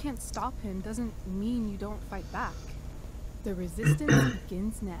because you can't stop him doesn't mean you don't fight back. The resistance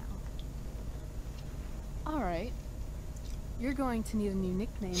begins now. Alright. You're going to need a new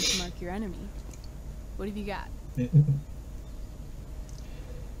nickname to mark your enemy. What have you got?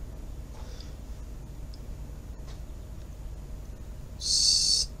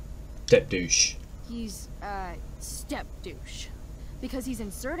 Step douche. He's, step douche. Because he's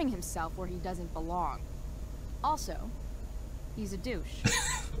inserting himself where he doesn't belong. Also, he's a douche.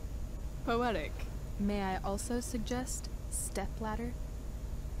 Poetic. May I also suggest stepladder?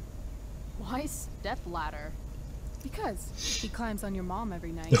 Why stepladder? Because he climbs on your mom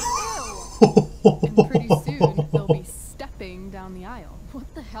every night. Ew! And pretty soon he'll be stepping down the aisle.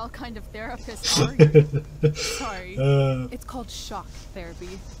 What the hell kind of therapist are you? Sorry. It's called shock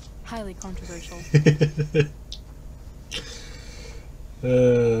therapy. Highly controversial.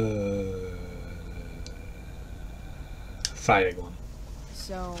 Fire one.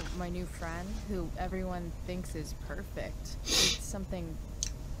 So, my new friend, who everyone thinks is perfect, did something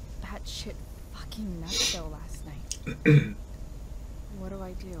batshit fucking nutso last night. What do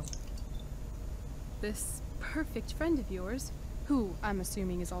I do? This perfect friend of yours, who I'm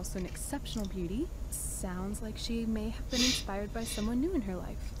assuming is also an exceptional beauty, sounds like she may have been inspired by someone new in her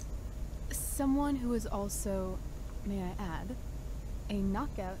life. Someone who is also, may I add, a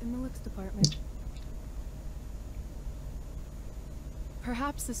knockout in the looks department.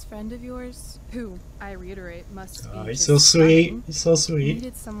 Perhaps this friend of yours, who, I reiterate, must be he's so sweet. He's so sweet.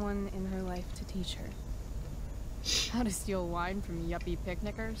 needed someone in her life to teach her. How to steal wine from yuppie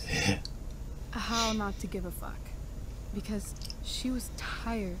picnickers? How not to give a fuck. Because she was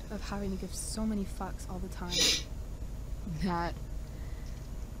tired of having to give so many fucks all the time. That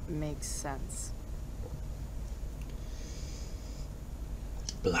makes sense.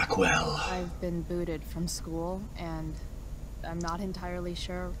 Blackwell. I've been booted from school, and I'm not entirely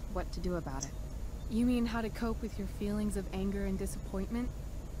sure what to do about it. You mean how to cope with your feelings of anger and disappointment?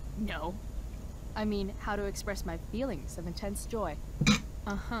 No. I mean, how to express my feelings of intense joy.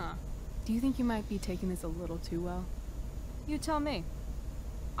 Uh-huh. Do you think you might be taking this a little too well? You tell me.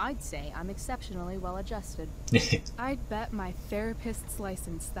 I'd say I'm exceptionally well adjusted. I'd bet my therapist's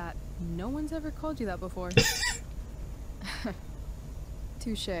license that no one's ever called you that before.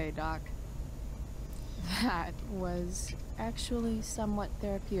 Touché, Doc. That was actually somewhat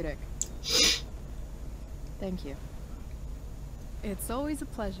therapeutic. Thank you. It's always a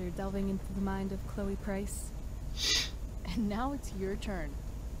pleasure delving into the mind of Chloe Price. And now it's your turn.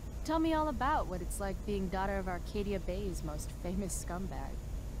 Tell me all about what it's like being daughter of Arcadia Bay's most famous scumbag.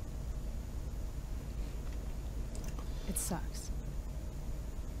 It sucks.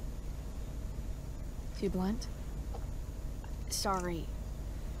 Too blunt? Sorry.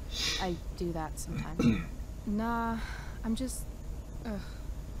 I do that sometimes. Nah, I'm just... I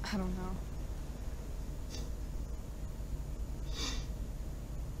don't know.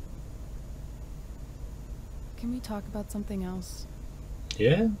 Can we talk about something else?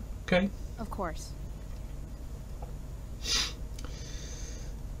 Yeah, okay. Of course.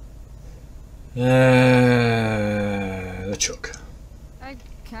 The truck. I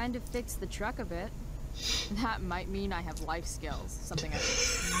kind of fixed the truck a bit. That might mean I have life skills, something I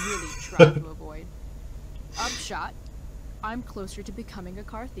should really try to avoid. Upshot, I'm closer to becoming a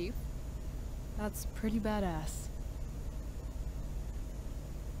car thief. That's pretty badass.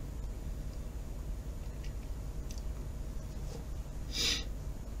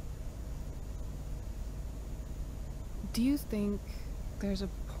 Do you think there's a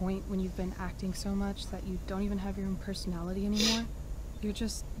point when you've been acting so much that you don't even have your own personality anymore? You're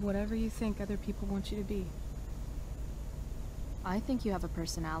just whatever you think other people want you to be. I think you have a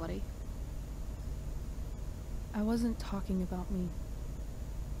personality. I wasn't talking about me.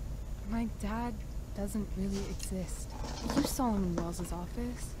 My dad doesn't really exist. You saw him in Wells's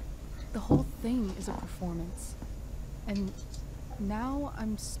office. The whole thing is a performance. And now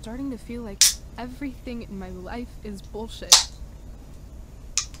I'm starting to feel like everything in my life is bullshit.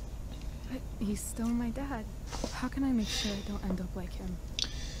 But he's still my dad. How can I make sure I don't end up like him?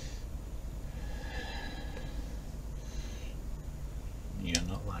 You're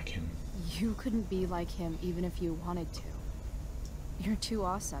not like him. You couldn't be like him even if you wanted to. You're too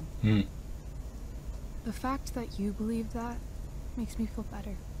awesome. The fact that you believe that makes me feel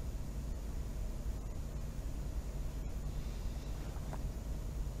better.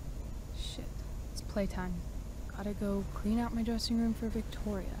 playtime. Gotta go clean out my dressing room for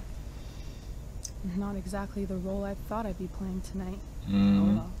Victoria. Not exactly the role I thought I'd be playing tonight. Oh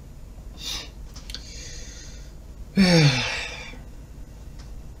well.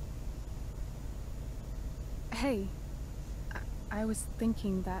 Hey, I was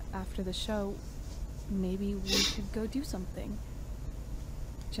thinking that after the show, maybe we could go do something.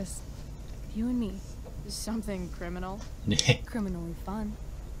 Just you and me. Something criminal? Criminally fun.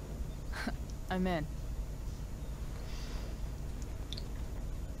 I'm in.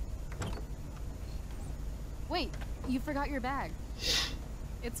 Wait, you forgot your bag.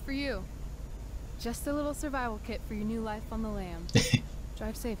 It's for you. Just a little survival kit for your new life on the lam.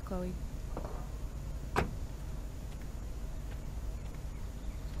 Drive safe, Chloe.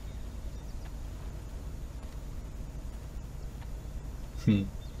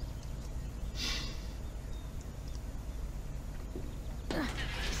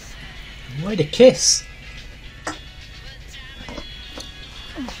 Why the kiss?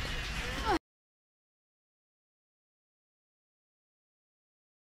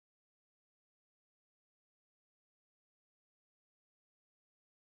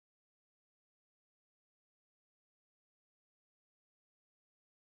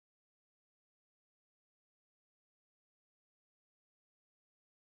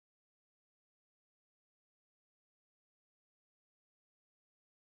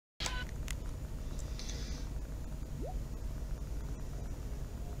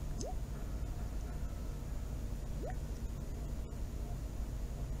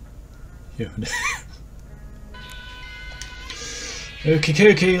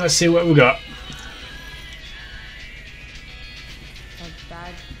 Okay, let's see what we got. A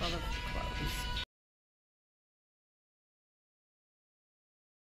bag full of clothes.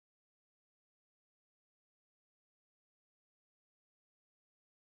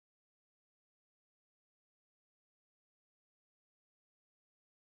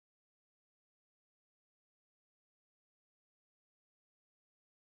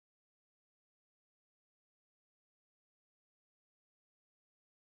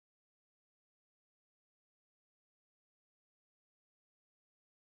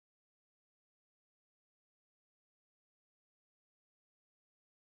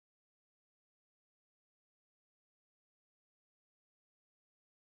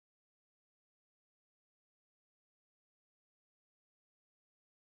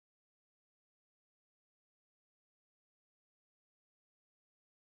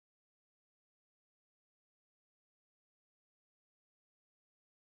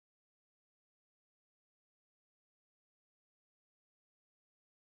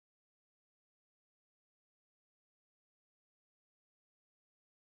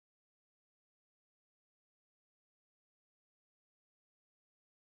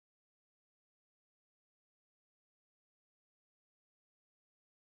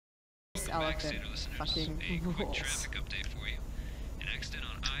 This elephant fucking rules. Traffic update for you. An accident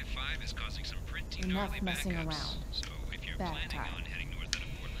on I-5 is causing some pretty Enough gnarly messing backups. around. So if you're Bad planning time. on heading north out of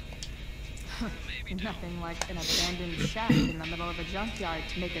Portland, maybe don't. Nothing like an abandoned shack in the middle of a junkyard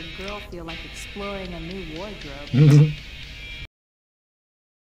to make a girl feel like exploring a new wardrobe.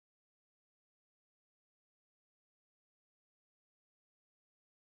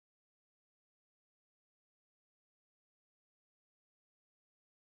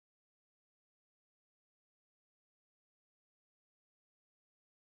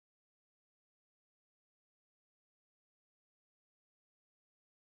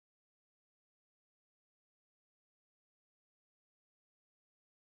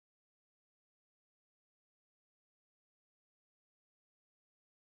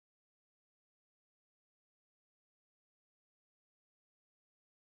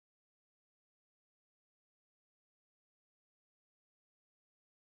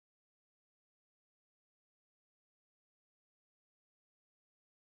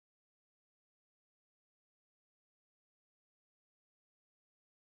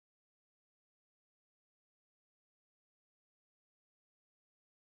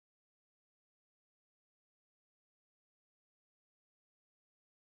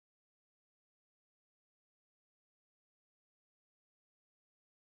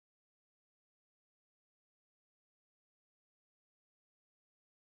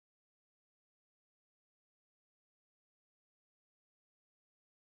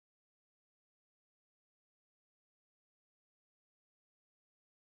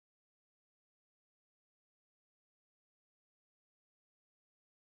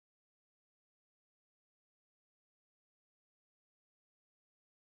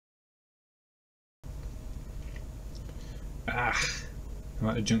 I'm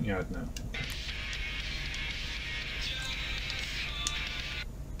at the junkyard now.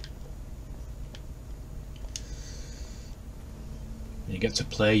 You get to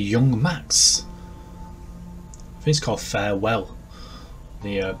play young Max. I think it's called Farewell,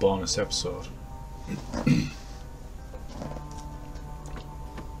 the bonus episode.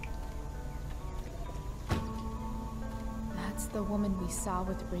 That's the woman we saw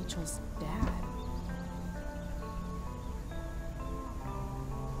with Rachel's dad.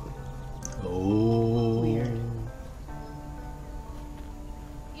 Oh. Weird.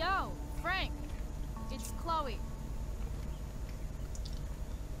 Yo, Frank. It's Chloe.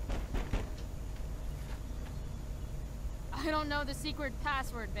 I don't know the secret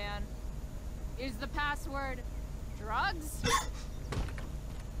password, man. Is the password drugs?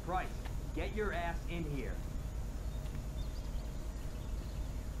 Price, get your ass in here.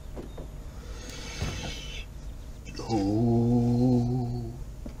 Oh.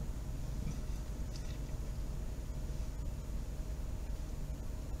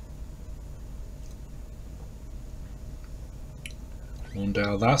 Wonder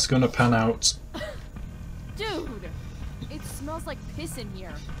how that's gonna pan out. Dude, it smells like piss in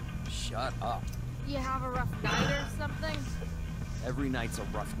here. Shut up. You have a rough night or something? Every night's a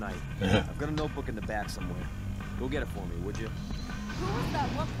rough night. I've got a notebook in the back somewhere. Go get it for me, would you? Who was that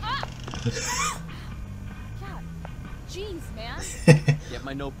one? Ah! God, jeez, man. Get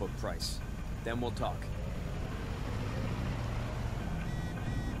my notebook, Price. Then we'll talk.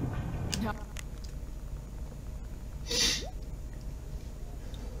 No.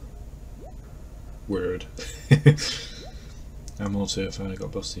 Word. I'm also if I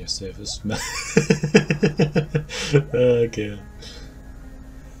got busted yesterday for smell. Okay.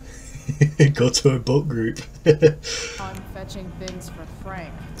 Go to a book group. I'm fetching things for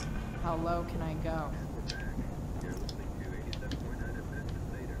Frank. How low can I go?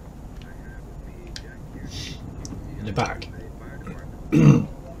 In the back.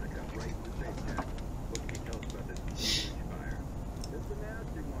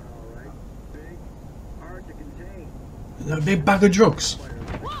 A big bag of drugs.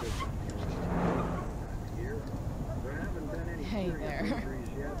 Hey there.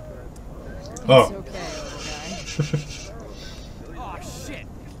 Oh. It's okay, little guy. Oh shit!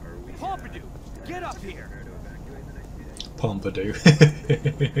 Pompidou, get up here! Pompidou.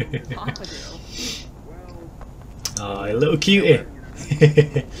 Pompidou. Ah, a little cutie.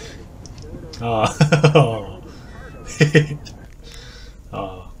 Ah.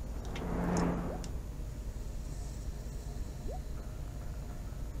 Ah.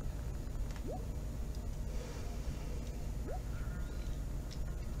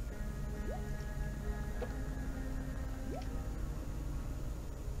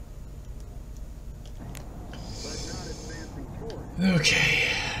 Okay.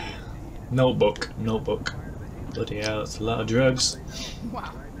 Notebook. Bloody hell, that's a lot of drugs.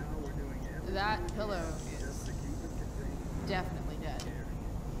 Wow. That pillow is definitely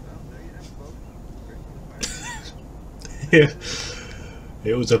dead.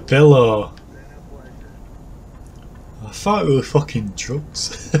 It was a pillow. I thought it were fucking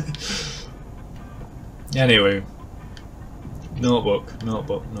drugs. Anyway. Notebook.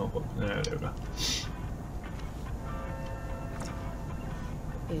 There we go.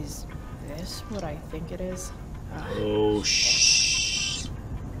 Is this what I think it is? Oh, shh.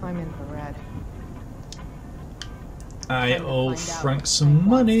 I'm in the red. I Time to owe find out Frank what some Frank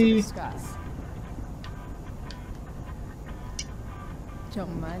wants to money. discuss.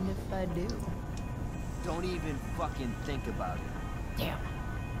 Don't mind if I do. Don't even fucking think about it. Damn.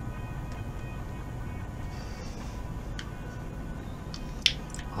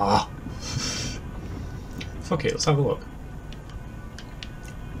 Ah. Fuck it, let's have a look.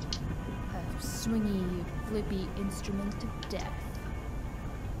 A swingy, flippy instrument of death.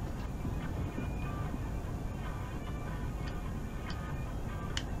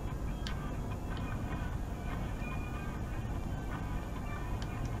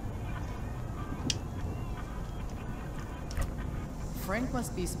 Frank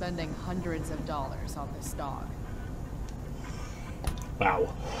must be spending hundreds of dollars on this dog.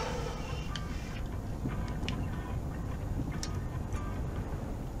 Wow.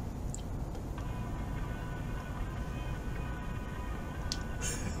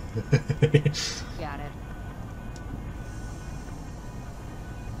 Got it.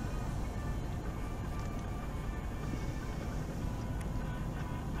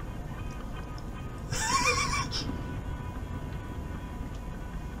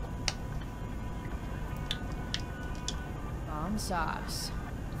 Bomb sauce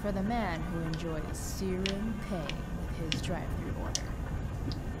for the man who enjoys searing pain with his drive-thru order.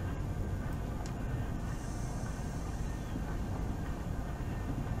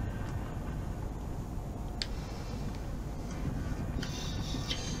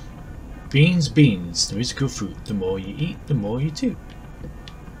 Beans, beans, the musical fruit. The more you eat, the more you do.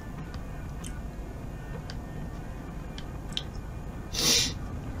 Is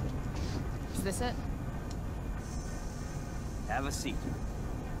this it? Have a seat.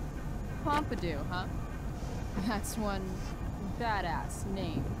 Pompidou, huh? That's one badass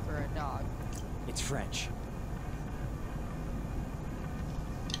name for a dog. It's French.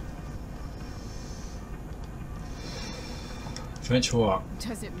 French what?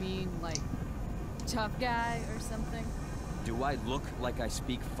 Does it mean, like, tough guy or something? Do I look like I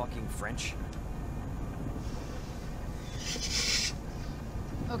speak fucking French?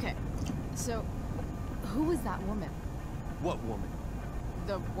 Okay, so who was that woman? What woman?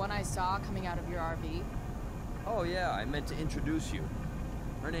 The one I saw coming out of your RV? Oh yeah, I meant to introduce you.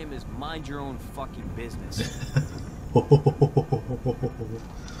 Her name is Mind Your Own Fucking Business.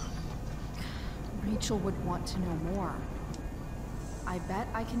 Rachel would want to know more. I bet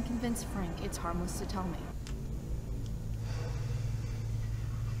I can convince Frank it's harmless to tell me.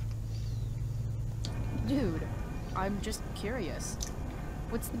 Dude, I'm just curious.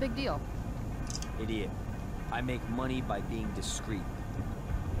 What's the big deal? Idiot. I make money by being discreet.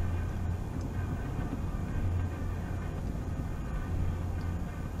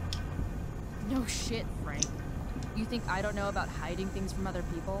 No shit, Frank. You think I don't know about hiding things from other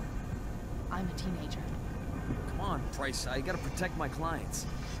people? I'm a teenager. Come on, Price. I gotta protect my clients.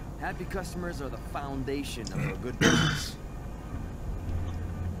 Happy customers are the foundation of a good business.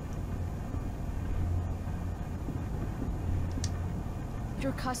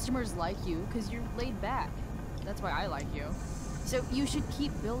 Your customers like you because you're laid back. That's why I like you. So you should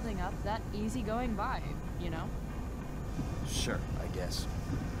keep building up that easygoing vibe, you know? Sure, I guess.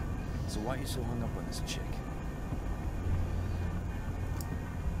 So why are you so hung up on this chick?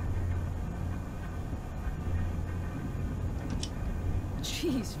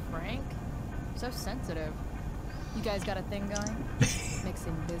 Jeez, Frank. So sensitive. You guys got a thing going?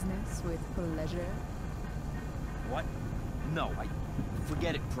 Mixing business with pleasure? What? No,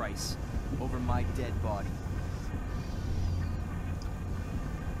 forget it, Price. Over my dead body.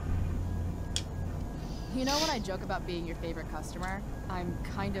 You know when I joke about being your favorite customer, I'm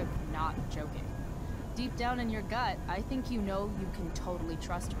kind of not joking. Deep down in your gut, I think you know you can totally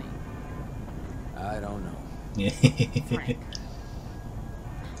trust me. I don't know. Frank.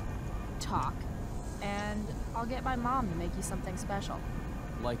 Talk, and I'll get my mom to make you something special.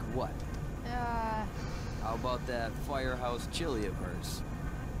 Like what? How about that firehouse chili of hers?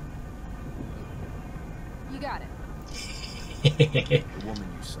 You got it. The woman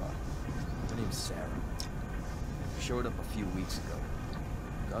you saw. Her name's Sarah. Showed up a few weeks ago.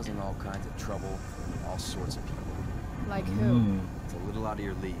 Causing all kinds of trouble for all sorts of people. Like who? It's a little out of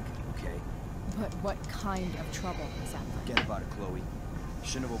your league, okay? But what kind of trouble is that? Forget about it, Chloe.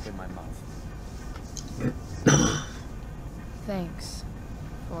 Shouldn't have opened my mouth. Thanks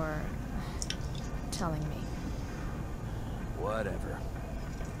for telling me. Whatever.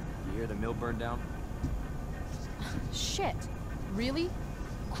 You hear the mill burned down? Shit. Really?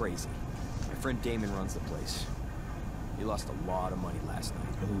 Crazy. My friend Damon runs the place. He lost a lot of money last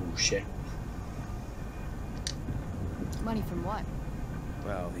night. Oh shit. Money from what?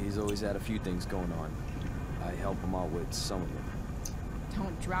 Well, he's always had a few things going on. I help him out with some of them.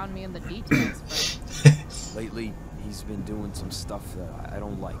 Don't drown me in the details, Frank. Lately, he's been doing some stuff that I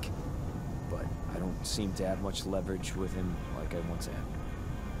don't like. But I don't seem to have much leverage with him like I once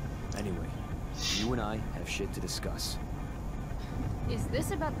had. Anyway, you and I have shit to discuss. Is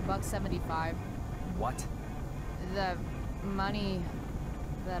this about the $1.75? What? The money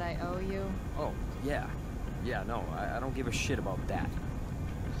that I owe you? Oh, yeah. Yeah, no, I don't give a shit about that.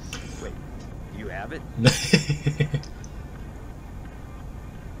 Wait, you have it?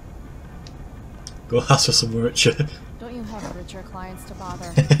 Go ask for some richer. Don't you have richer clients to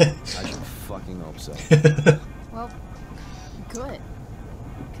bother? I should fucking hope so. Well, good.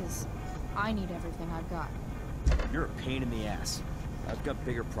 Because I need everything I've got. You're a pain in the ass. I've got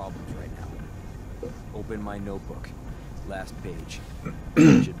bigger problems right now. Open my notebook. Last page.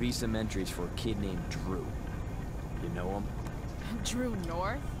 Should be some entries for a kid named Drew. You know him? Drew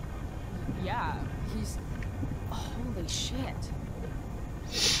North? Yeah, he's... Holy shit.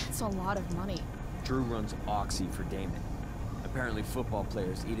 That's a lot of money. Drew runs Oxy for Damon. Apparently football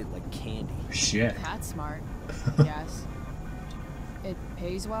players eat it like candy. Shit. That's smart. Yes. It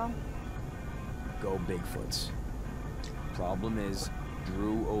pays well? Go Bigfoots. Problem is,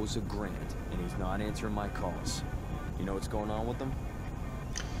 Drew owes a grant, and he's not answering my calls. You know what's going on with him?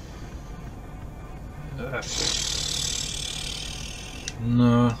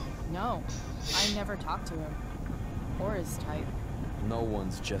 No. No. I never talked to him. Or his type. No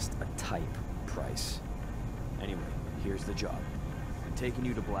one's just a type, Price. Anyway, here's the job. I'm taking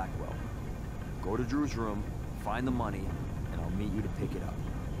you to Blackwell. Go to Drew's room, find the money, and I'll meet you to pick it up.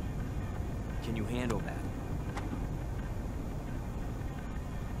 Can you handle that?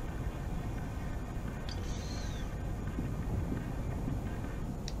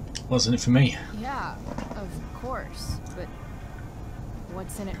 Wasn't it for me? Yeah, of course, but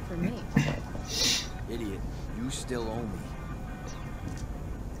what's in it for me? Idiot, you still owe me.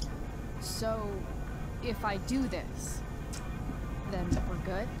 So, if I do this, then we're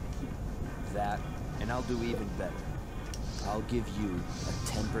good? That, and I'll do even better. I'll give you a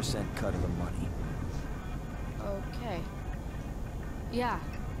 10% cut of the money. Okay. Yeah,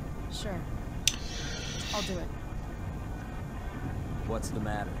 sure. I'll do it. What's the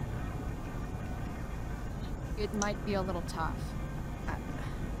matter? It might be a little tough.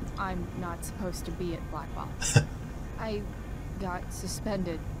 I'm not supposed to be at Blackwell. I got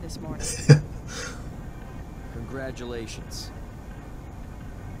suspended this morning. Congratulations.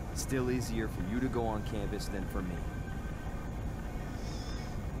 Still easier for you to go on campus than for me.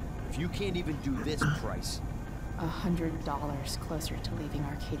 If you can't even do this, Price. $100 closer to leaving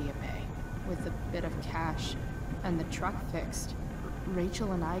Arcadia Bay. With a bit of cash and the truck fixed,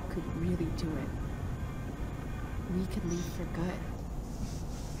 Rachel and I could really do it. We could leave for good.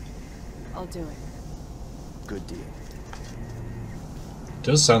 I'll do it. Good deal.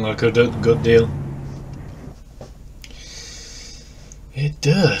 Does sound like a good deal. It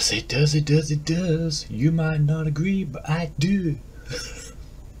does, it does, it does, it does. You might not agree, but I do.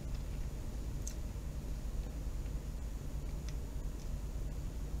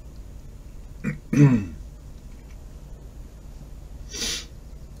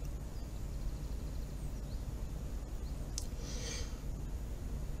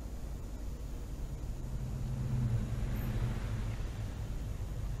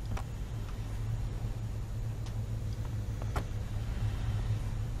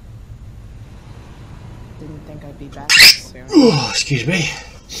 Didn't think I'd be back this soon. Oh, excuse me.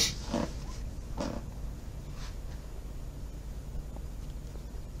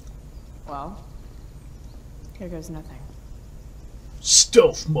 Well, here goes nothing.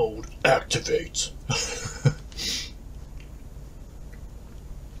 Stealth mode activate.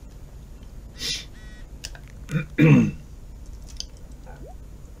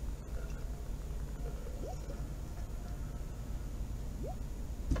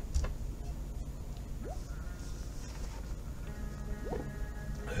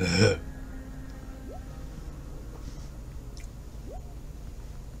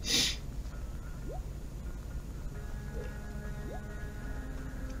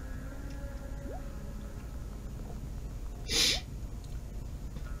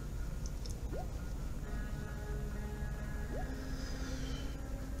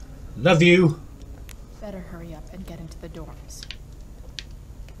 Love you. Better hurry up and get into the dorms.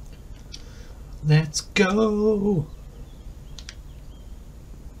 Let's go.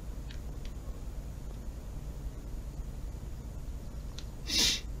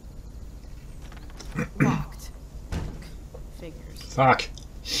 Locked. Figures. Fuck.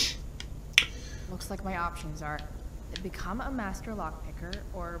 Looks like my options are become a master lockpicker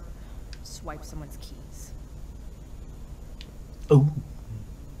or swipe someone's keys. Oh.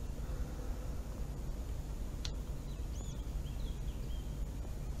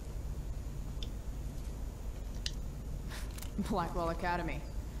 Blackwell Academy.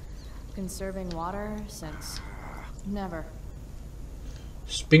 Conserving water since never.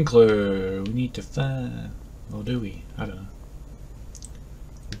 Sprinkler. We need to find. Or do we? I don't know.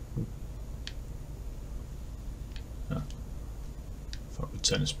 Oh. Thought we'd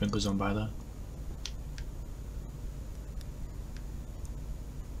turn the sprinklers on by there.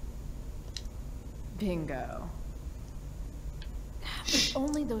 Bingo. If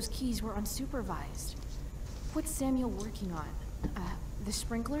only those keys were unsupervised. What's Samuel working on? The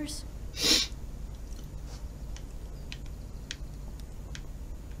sprinklers?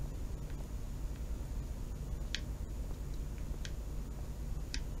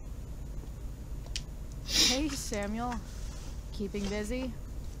 Hey, Samuel. Keeping busy?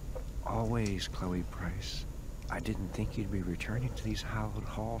 Always, Chloe Price. I didn't think you'd be returning to these hallowed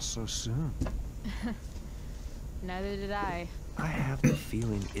halls so soon. Neither did I. I have the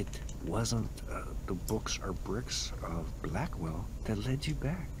feeling it wasn't the books or bricks of Blackwell that led you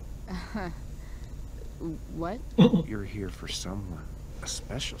back. What? You're here for someone. A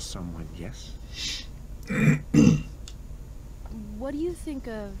special someone, yes? What do you think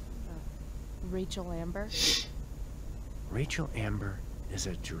of Rachel Amber? Rachel Amber is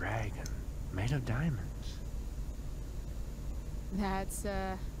a dragon made of diamonds. That's,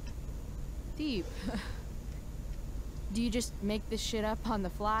 deep. Do you just make this shit up on the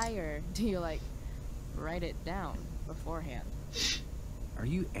fly, or do you, like, write it down beforehand? Are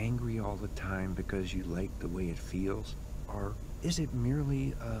you angry all the time because you like the way it feels? Or is it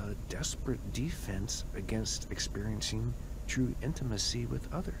merely a desperate defense against experiencing true intimacy with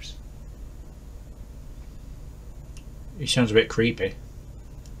others? He sounds a bit creepy.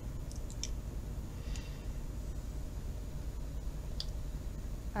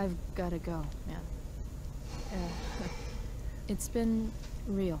 I've gotta go, man. It's been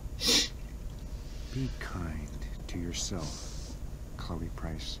real. Be kind to yourself, Chloe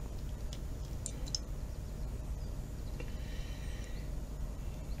Price.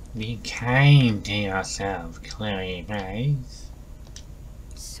 Be kind to yourself, Chloe Price.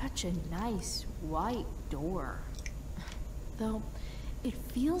 Such a nice white door. Though, it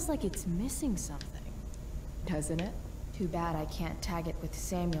feels like it's missing something. Doesn't it? Too bad I can't tag it with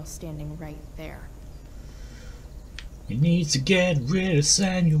Samuel standing right there. We need to get rid of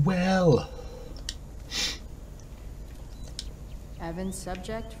Samuel. Evan's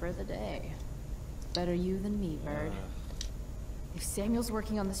subject for the day. Better you than me, Bird. If Samuel's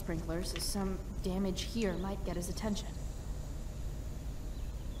working on the sprinklers, some damage here might get his attention.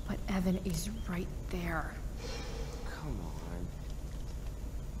 But Evan is right there. Come on.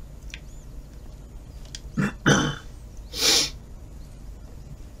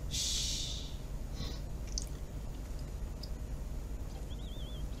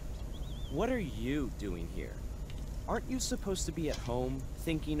 What are you doing here? Aren't you supposed to be at home,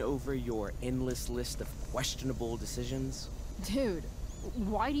 thinking over your endless list of questionable decisions? Dude,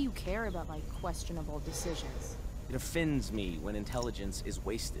 why do you care about my questionable decisions? It offends me when intelligence is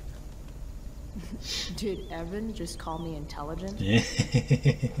wasted. Did Evan just call me intelligent?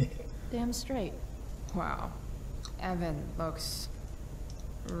 Damn straight. Wow. Evan looks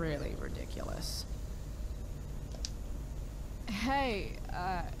really ridiculous. Hey,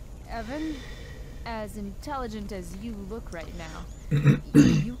 Evan, as intelligent as you look right now,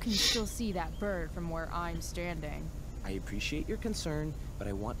 you can still see that bird from where I'm standing. I appreciate your concern, but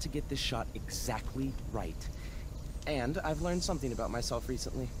I want to get this shot exactly right. And I've learned something about myself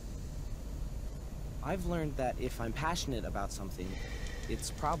recently. I've learned that if I'm passionate about something, it's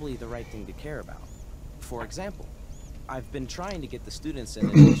probably the right thing to care about. For example, I've been trying to get the students and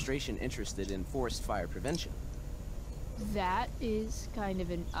administration interested in forest fire prevention. That is kind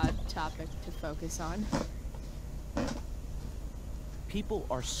of an odd topic to focus on. People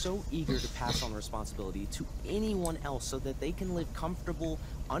are so eager to pass on responsibility to anyone else so that they can live comfortable,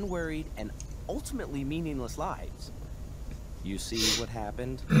 unworried, and ultimately meaningless lives. You see what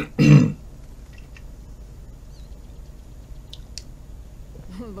happened?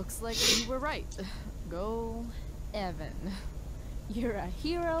 Looks like you were right. Go, Evan. You're a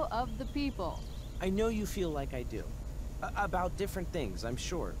hero of the people. I know you feel like I do. About different things, I'm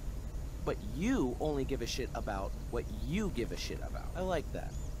sure. But you only give a shit about what you give a shit about. I like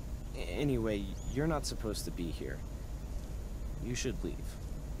that. Anyway, you're not supposed to be here. You should leave.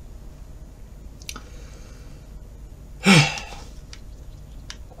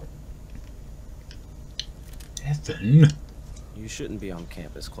 Evan? You shouldn't be on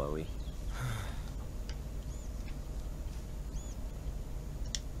campus, Chloe.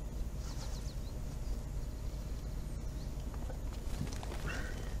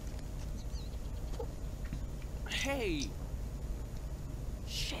 Hey!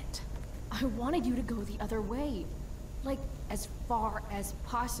 Shit. I wanted you to go the other way. Like, as far as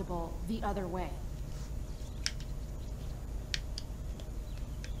possible the other way.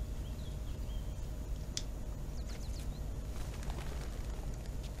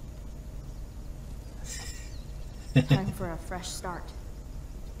 Time for a fresh start.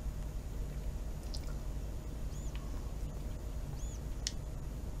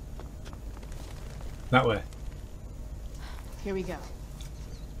 That way. Here we go.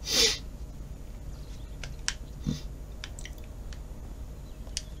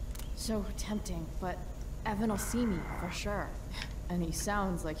 So tempting, but Evan will see me for sure. And he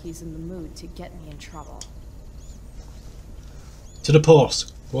sounds like he's in the mood to get me in trouble. To the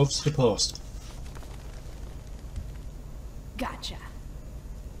post. Go up to the post. Gotcha.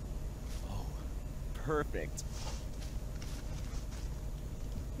 Oh, perfect.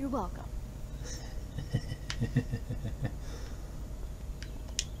 You're welcome.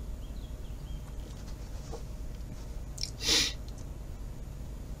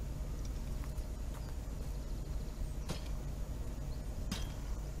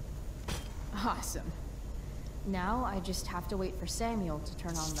 Awesome. Now I just have to wait for Samuel to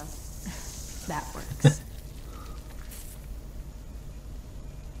turn on the... That works.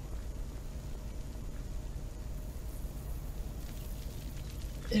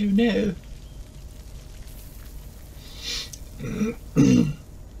 Oh no.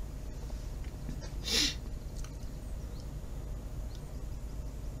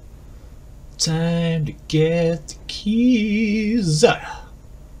 Time to get the keys.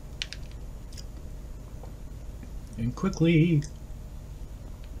 And quickly.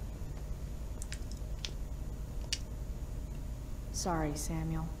 Sorry,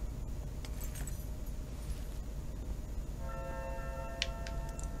 Samuel.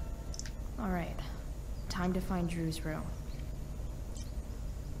 All right, time to find Drew's room.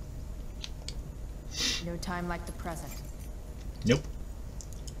 No time like the present. Nope.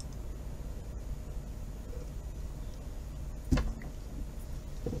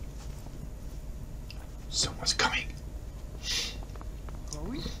 Someone's coming.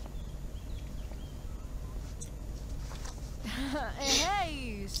 Chloe?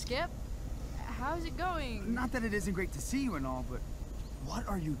 Hey, Skip. How's it going? Not that it isn't great to see you and all, but what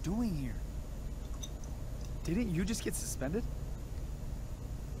are you doing here? Didn't you just get suspended?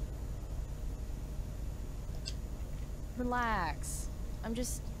 Relax. I'm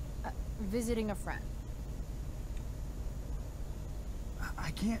just visiting a friend. I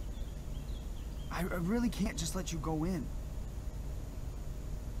can't... I really can't just let you go in.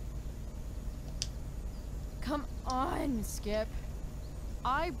 Come on, Skip.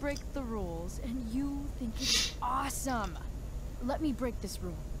 I break the rules, and you think it's awesome. Let me break this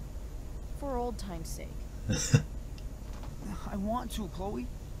rule. For old time's sake. I want to, Chloe,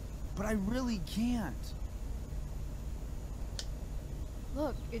 but I really can't.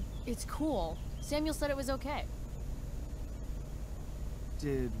 Look, it's cool. Samuel said it was okay.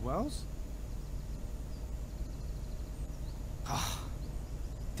 Did Wells?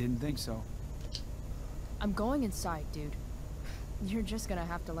 Didn't think so. I'm going inside, dude. You're just gonna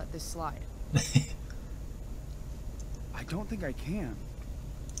have to let this slide. I don't think I can.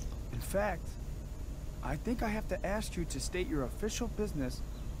 In fact, I think I have to ask you to state your official business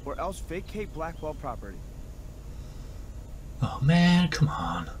or else vacate Blackwell property. Oh man, come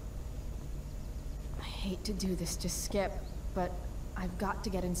on. I hate to do this to Skip, but I've got to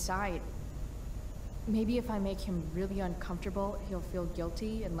get inside. Maybe if I make him really uncomfortable, he'll feel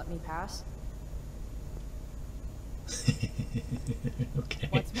guilty and let me pass. Okay.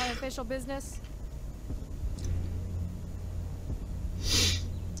 What's my official business?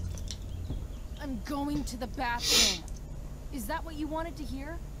 I'm going to the bathroom. Is that what you wanted to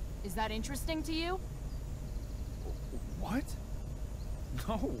hear? Is that interesting to you? What?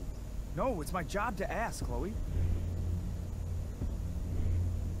 No. No, it's my job to ask, Chloe.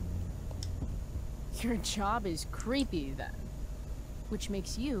 Your job is creepy, then. Which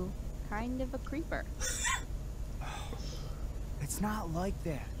makes you kind of a creeper. It's not like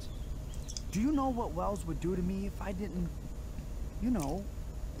that. Do you know what Wells would do to me if I didn't, you know,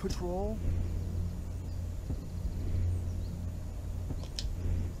 patrol?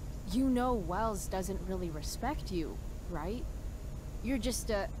 You know Wells doesn't really respect you, right? You're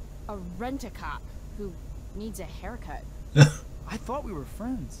just a rent-a-cop who needs a haircut. I thought we were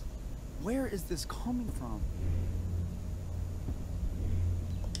friends. Where is this coming from?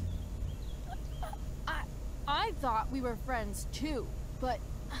 I thought we were friends too, but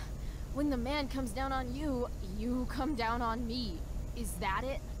when the man comes down on you, you come down on me. Is that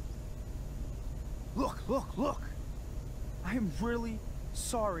it? Look, look, look! I am really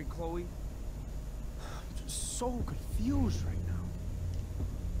sorry, Chloe. I'm just so confused right now.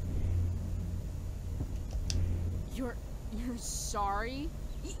 You're sorry?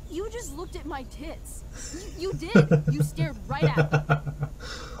 You just looked at my tits. You did. You stared right at me.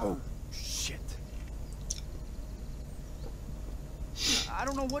 Oh, shit. I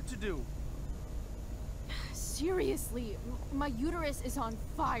don't know what to do. Seriously, my uterus is on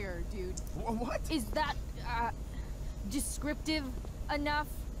fire, dude. What? Is that, descriptive enough?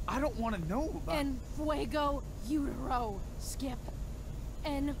 I don't want to know about... En fuego utero, Skip.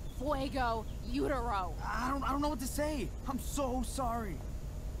 En fuego utero. I don't know what to say. I'm so sorry.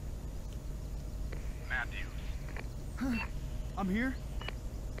 Matthews. I'm here?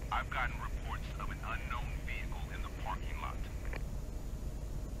 I've gotten reports of an unknown vehicle in the parking lot.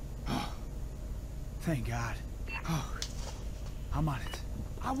 Thank God. Oh, I'm on it.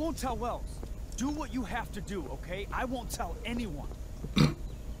 I won't tell Wells. Do what you have to do, okay? I won't tell anyone.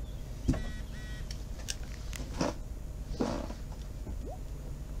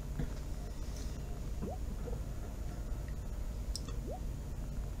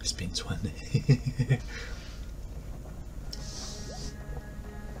 It's been 20.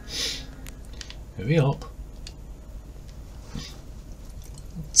 Hurry up.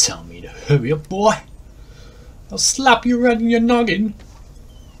 Tell me to hurry up, boy. I'll slap you right in your noggin.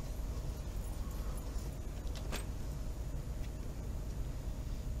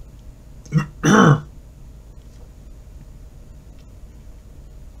 Time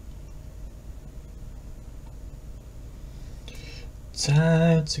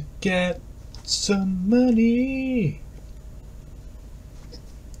to get some money.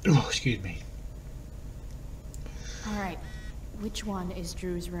 Oh, excuse me. All right, which one is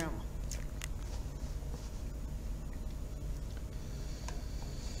Drew's room?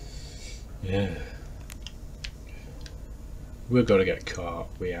 Yeah. We're gonna get caught,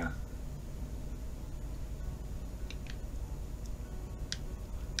 we are.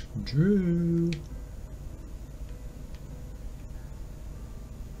 Drew.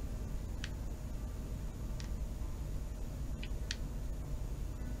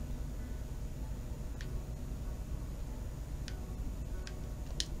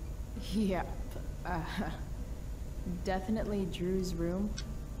 Yep. Definitely Drew's room.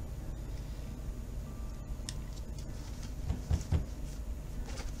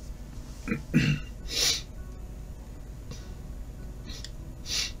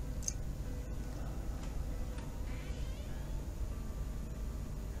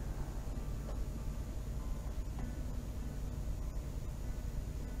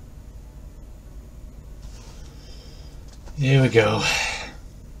 Here we go.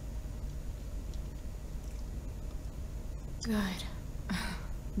 Good.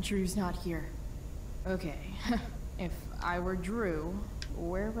 Drew's not here. Okay. If I were Drew,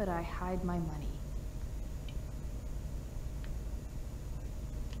 where would I hide my money?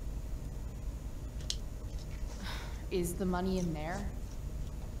 Is the money in there?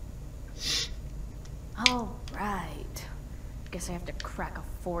 Oh, right. Guess I have to crack a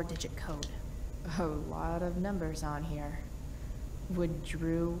 4-digit code. A lot of numbers on here. Would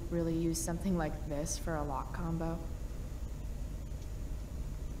Drew really use something like this for a lock combo?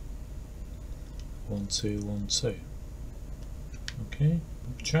 1 2 1 2. Okay,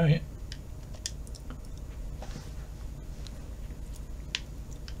 we'll try it.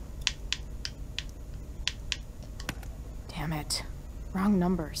 Damn it. Wrong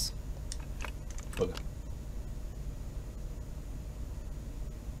numbers. Bugger.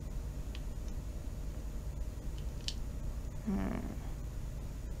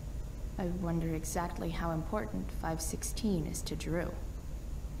 I wonder exactly how important 516 is to Drew.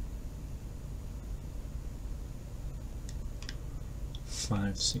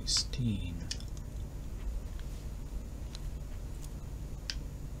 $5.16.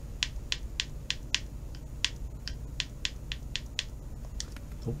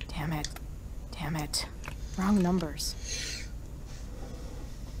 Oh. Damn it. Damn it. Wrong numbers.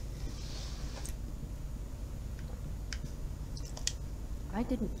 I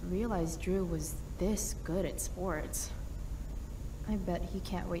didn't realize Drew was this good at sports. I bet he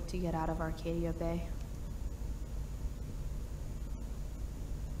can't wait to get out of Arcadia Bay.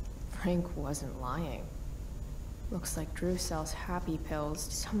 Frank wasn't lying. Looks like Drew sells happy pills.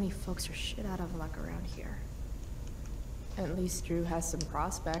 So many folks are shit out of luck around here. At least Drew has some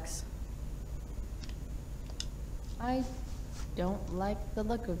prospects. I don't like the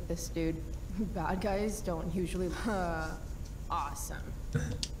look of this dude. Bad guys don't usually... Awesome.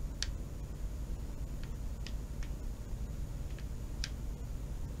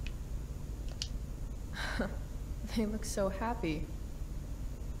 They look so happy.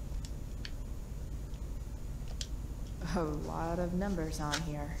 A lot of numbers on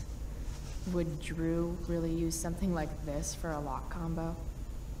here. Would Drew really use something like this for a lock combo?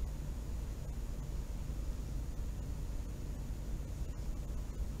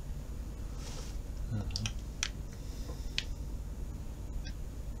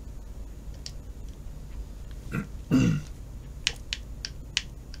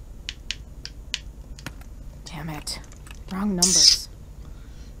 Damn it. Wrong numbers.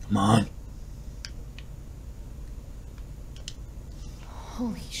 Come on.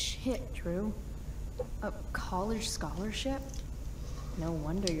 Holy shit, Drew. A college scholarship? No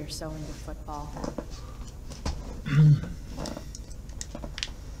wonder you're so into football.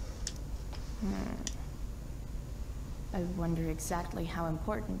 I wonder exactly how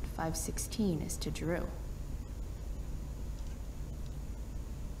important 516 is to Drew.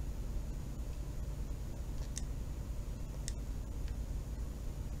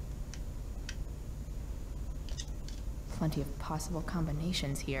 Plenty of possible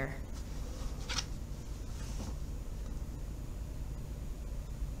combinations here.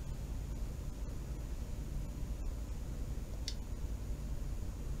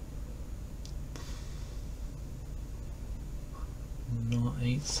 Not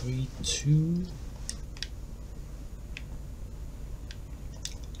 832.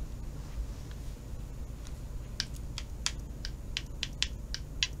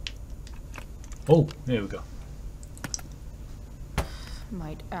 Oh, there we go.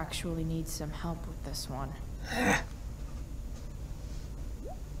 Might actually need some help with this one.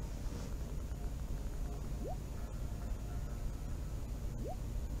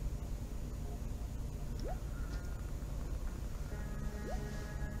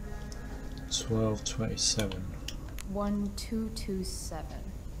 $12.27. 1227.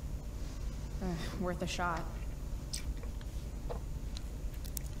 Worth a shot.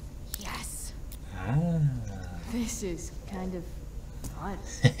 Yes. Ah. This is kind of fun.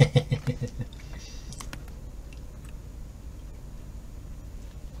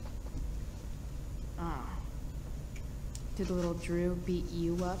 Ah. Did little Drew beat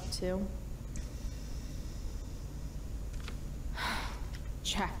you up too?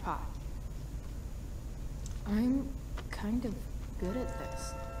 Jackpot. I'm kind of good at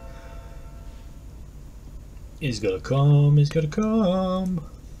this. He's gotta come, he's gotta come.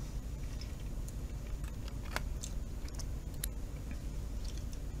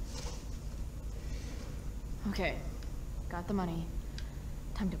 Okay, got the money.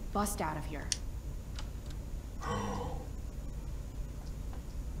 Time to bust out of here.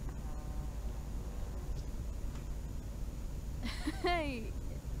 Hey,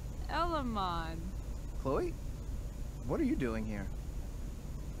 Elamon. Chloe? What are you doing here?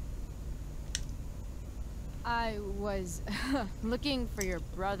 I was looking for your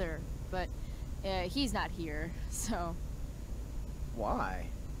brother, but he's not here, so... Why?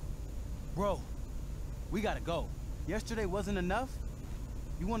 Bro, we gotta go. Yesterday wasn't enough?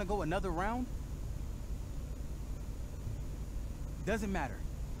 You wanna go another round? Doesn't matter.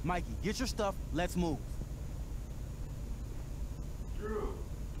 Mikey, get your stuff, let's move. Drew,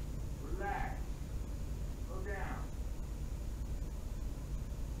 relax. Go down.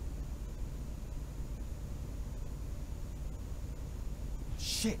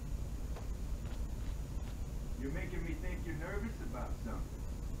 Shit. You're making me think you're nervous about something.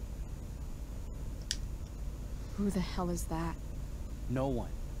 Who the hell is that? No one.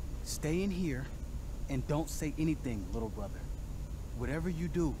 Stay in here and don't say anything, little brother. Whatever you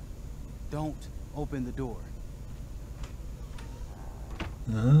do, don't open the door.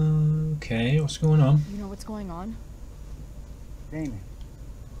 Okay, what's going on? You know what's going on? Damon,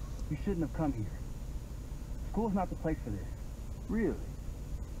 you shouldn't have come here. School's not the place for this. Really?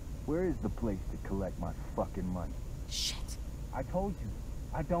 Where is the place to collect my fucking money? Shit. I told you,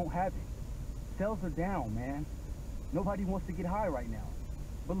 I don't have it. Sales are down, man. Nobody wants to get high right now.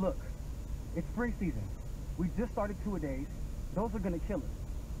 But look, it's spring season. We just started two-a-days. Those are gonna kill us.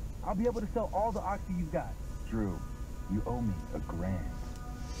 I'll be able to sell all the oxy you've got. Drew, you owe me $1,000.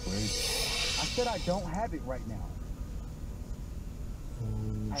 Where is it? I said I don't have it right now.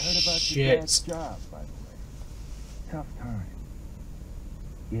 Oh, I heard about shit. your dad's job, by the way. Tough time.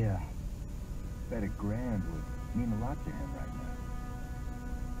 Yeah. Bet $1,000 would mean a lot to him right now.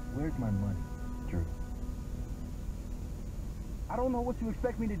 Where's my money, Drew? I don't know what you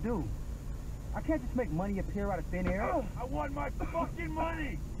expect me to do. I can't just make money appear out of thin air. Oh, I want my fucking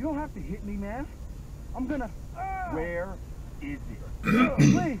money! You don't have to hit me, man. I'm gonna... Where is it?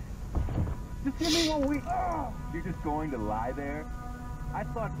 Please! Just give me 1 week. You're just going to lie there? I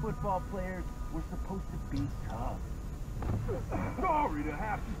thought football players were supposed to be tough. Sorry to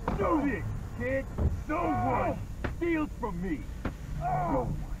have to do this, kid. No one steals from me. No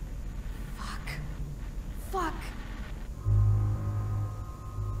one. Fuck. Fuck.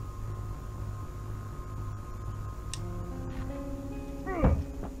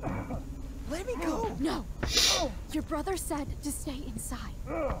 Let me go! No! Your brother said to stay inside.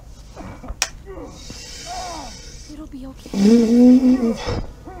 It'll be okay.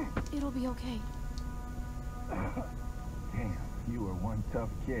 It'll be okay. Damn, you are one tough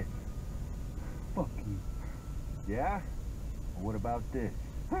kid. Fuck you. Yeah? Well, what about this?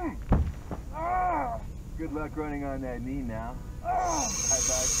 Good luck running on that knee now.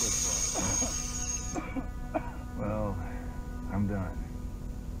 Bye-bye football. Well, I'm done.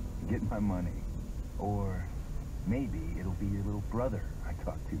 Get my money. Or maybe it'll be your little brother I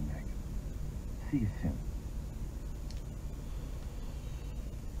talk to next. See you soon.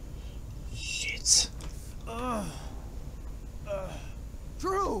 Shit.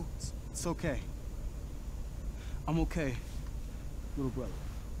 Drew! It's okay. I'm okay, little brother.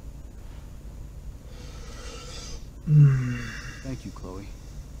 Thank you, Chloe.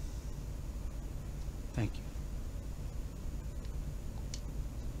 Thank you.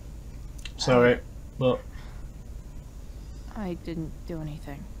 Sorry, but I didn't do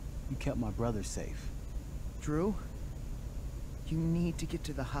anything. You kept my brother safe. Drew, you need to get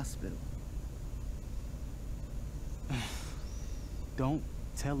to the hospital. Don't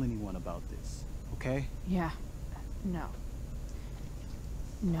tell anyone about this. okay? Yeah. No.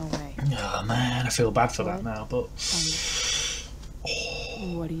 No way. Oh man, I feel bad for that now, but...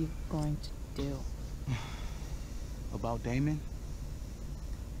 What are you going to do? About Damon?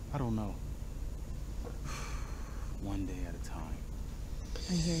 I don't know. One day at a time.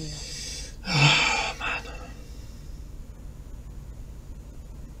 I hear you. Oh man.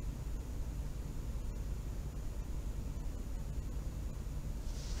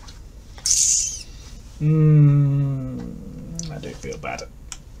 I do feel bad.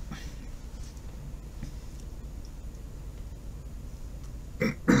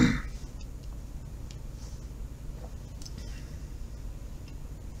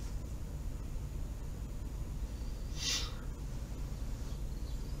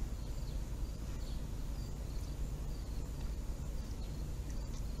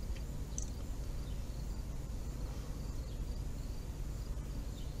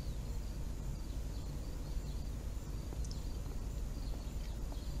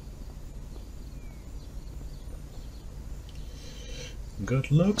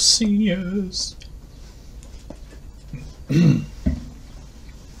 Good luck, seniors.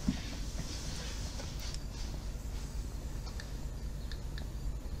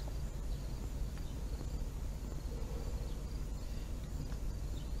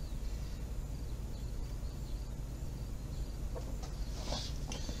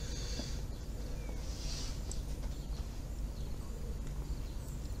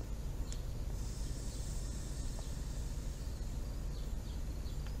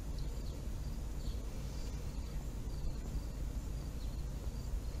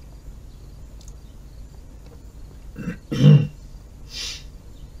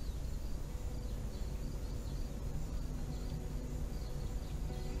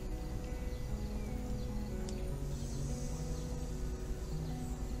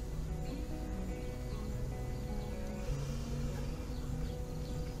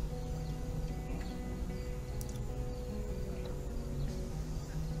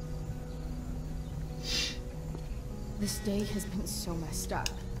 This day has been so messed up.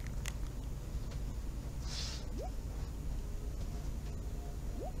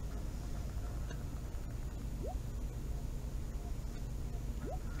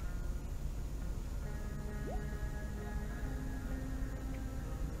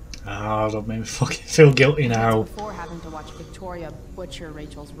 Ah, don't make me fucking feel guilty now. Before having to watch Victoria butcher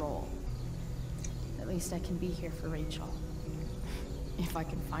Rachel's role. At least I can be here for Rachel. If I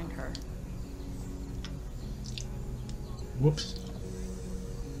can find her. Whoops.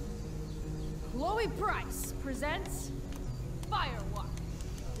 Chloe Price presents Firewalk.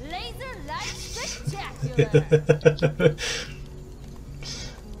 Laser Light Spectacular.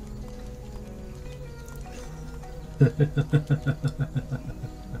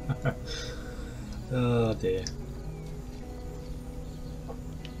 Oh dear.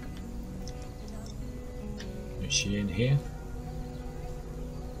 Is she in here?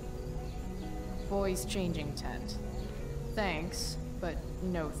 Boys changing tent. Thanks, but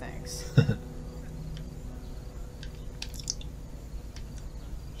no thanks.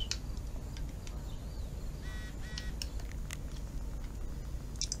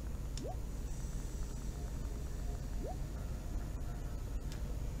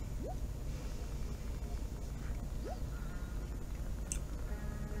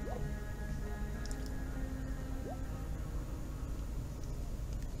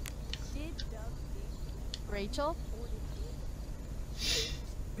 Rachel?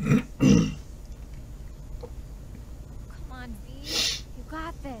 Come on, V. You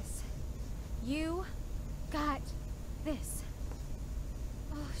got this. You got this.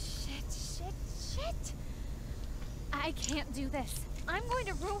 Oh, shit. I can't do this. I'm going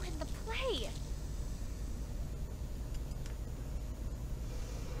to ruin the play.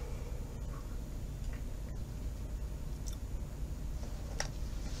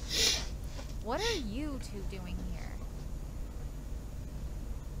 What are you two doing here?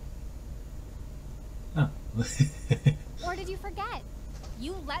 Oh. Or did you forget?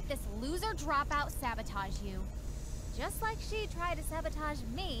 You let this loser dropout sabotage you. Just like she tried to sabotage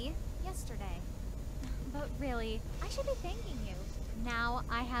me yesterday. But really, I should be thanking you. Now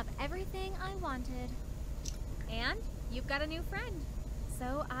I have everything I wanted. And you've got a new friend.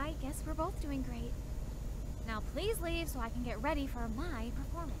 So I guess we're both doing great. Now please leave so I can get ready for my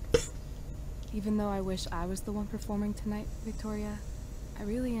performance. Even though I wish I was the one performing tonight, Victoria, I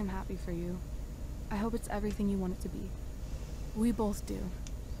really am happy for you. I hope it's everything you want it to be. We both do.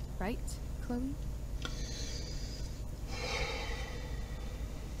 Right, Chloe?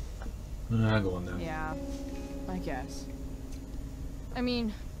 Go on then. Yeah, I guess. I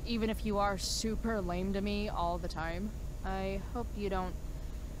mean, even if you are super lame to me all the time, I hope you don't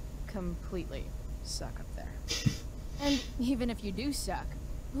completely suck up there. And even if you do suck,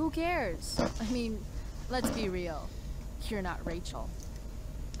 who cares? I mean, let's be real. You're not Rachel.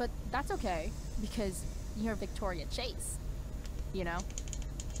 But that's okay, because you're Victoria Chase. You know?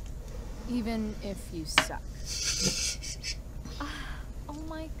 Even if you suck. Oh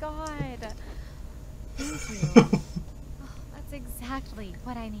my god. Thank you. Oh, that's exactly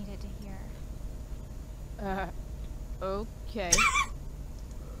what I needed to hear. Okay.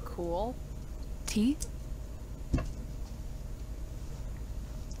 Cool. Tea?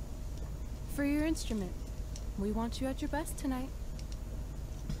 For your instrument. We want you at your best tonight.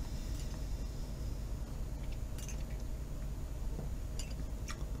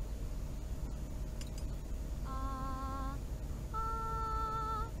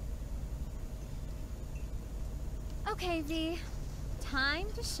 Okay, V. Time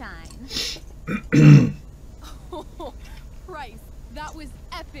to shine. Oh, Christ, that was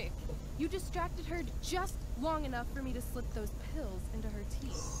epic. You distracted her just long enough for me to slip those pills into her tea.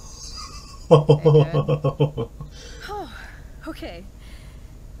 Oh, okay.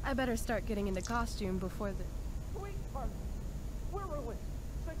 I better start getting into costume before the... Sweetheart, we're ruined.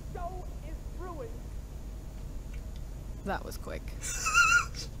 The show is ruined. That was quick.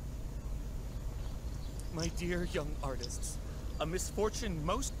 My dear young artists, a misfortune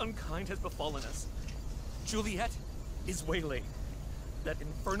most unkind has befallen us. Juliet is waylaid. That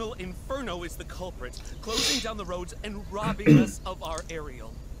infernal inferno is the culprit, closing down the roads and robbing us of our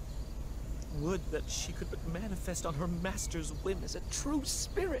Ariel. Would that she could but manifest on her master's whim as a true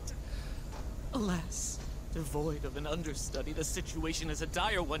spirit. Alas, devoid of an understudy, the situation is a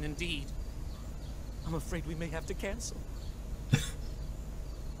dire one indeed. I'm afraid we may have to cancel.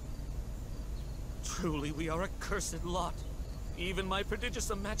 Truly, we are a cursed lot. Even my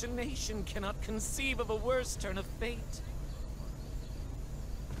prodigious imagination cannot conceive of a worse turn of fate.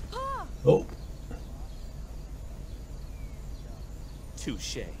 Oh.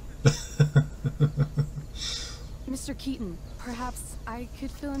 Touché. Mr. Keaton, perhaps I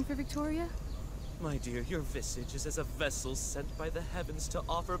could fill in for Victoria? My dear, your visage is as a vessel sent by the heavens to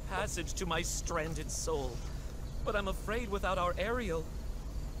offer passage to my stranded soul. But I'm afraid without our Ariel,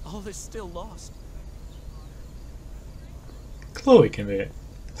 all is still lost. Chloe can be it.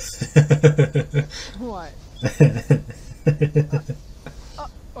 What?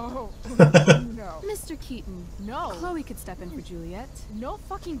 Oh, no. Mr. Keaton. No. Chloe could step in for Juliet. No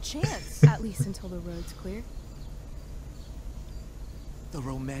fucking chance. At least until the road's clear. The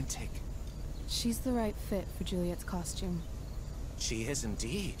romantic. She's the right fit for Juliet's costume. She is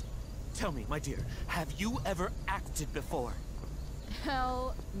indeed. Tell me, my dear, have you ever acted before?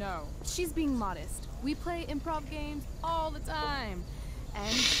 Hell no. She's being modest. We play improv games all the time.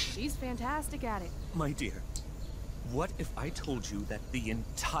 And she's fantastic at it. My dear, what if I told you that the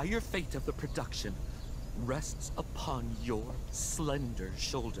entire fate of the production rests upon your slender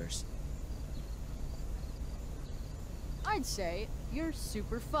shoulders? I'd say you're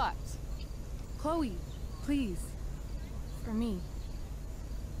super fucked. Chloe, please. For me.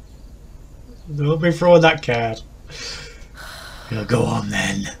 Don't be throwing that card. Yeah, go on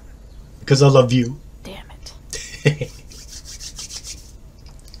then. Because I love you. Damn it.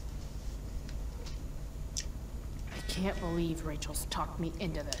 I can't believe Rachel's talked me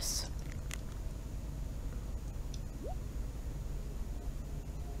into this.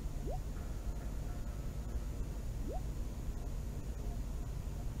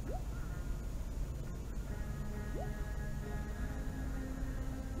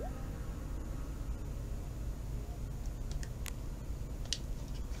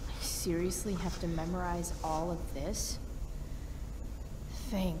 Seriously have to memorize all of this?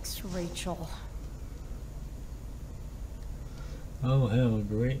 Thanks, Rachel. Oh hell,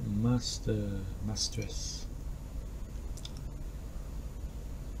 great mistress.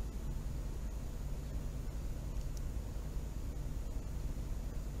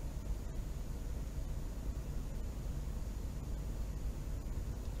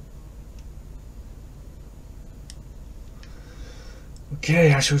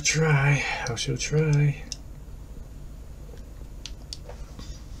 Okay, I shall try. I shall try.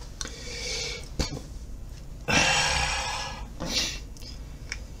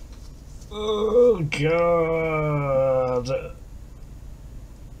 Oh god.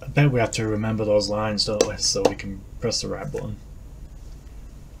 I bet we have to remember those lines, don't we? So we can press the right button.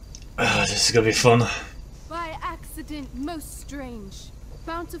 This is gonna be fun. By accident most strange,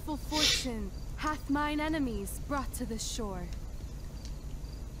 bountiful fortune hath mine enemies brought to this shore.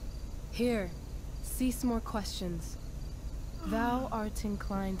 Here, cease more questions. Thou art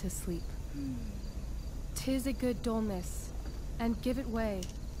inclined to sleep. 'Tis a good dullness, and give it way.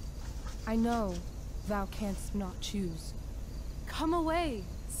 I know thou canst not choose. Come away,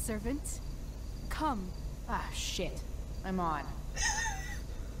 servant. Come. Ah, shit. I'm on.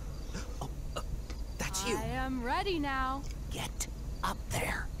 That's you. I am ready now. Get up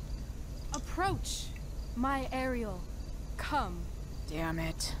there. Approach, my Ariel. Come. Damn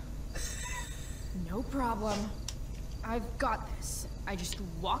it. No problem. I've got this. I just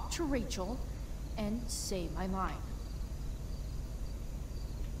walk to Rachel and say my line.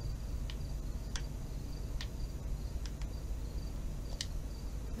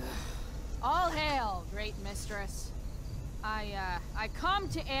 All hail, great mistress. I come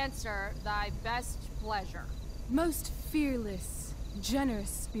to answer thy best pleasure. Most fearless, generous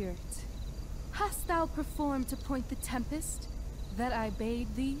spirit, hast thou performed to point the tempest that I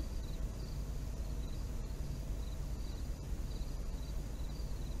bade thee?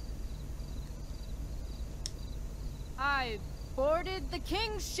 I boarded the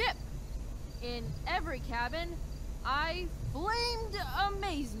king's ship. In every cabin, I flamed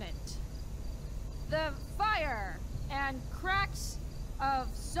amazement. The fire and cracks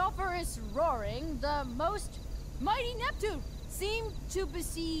of sulphurous roaring, the most mighty Neptune seemed to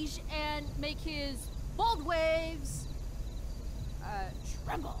besiege and make his bold waves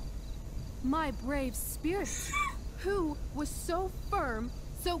tremble. My brave spirit, who was so firm,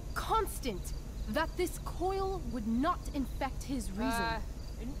 so constant, that this coil would not infect his reason.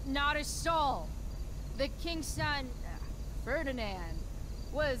 Not a soul. The king's son, Ferdinand,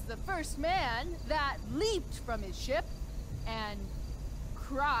 was the first man that leaped from his ship and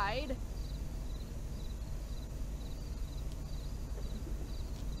cried,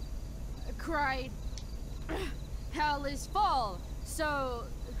 hell is full, so,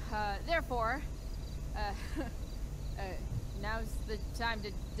 therefore, now's the time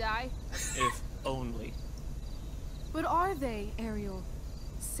to die. If only. But are they, Ariel?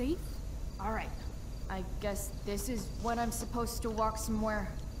 Safe? Alright. I guess this is when I'm supposed to walk somewhere.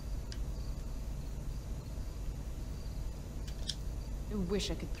 I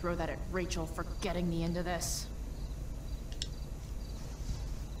wish I could throw that at Rachel for getting me into this.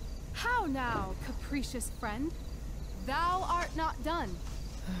 How now, capricious friend? Thou art not done.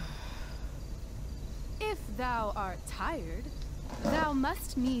 If thou art tired, thou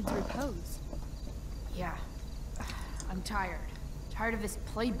must needs repose. Yeah. I'm tired. Tired of this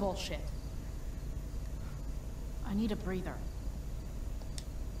play bullshit. I need a breather.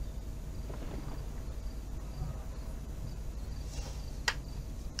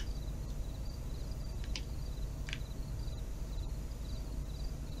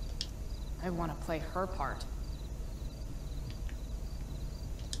 I want to play her part.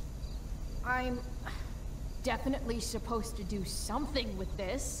 I'm definitely supposed to do something with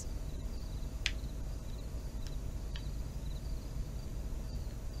this.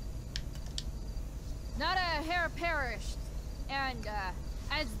 Not a hair perished, and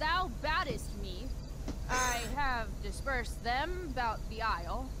as thou baddest me, I have dispersed them about the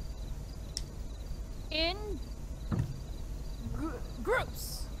isle in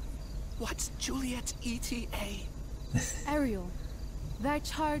groups. What's Juliet's ETA? Ariel, thy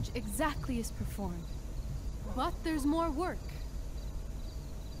charge exactly is performed. But there's more work.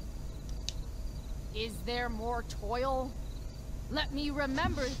 Is there more toil? Let me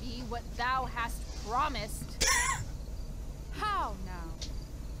remember thee what thou hast promised. How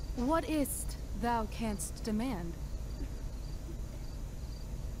now? What is't thou canst demand?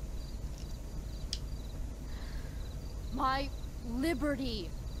 My liberty.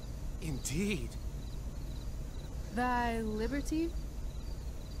 Indeed. Thy liberty?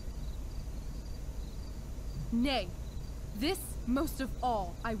 Nay, this most of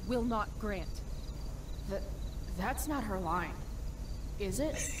all I will not grant. That's not her line, is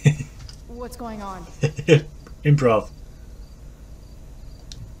it? What's going on? Improv.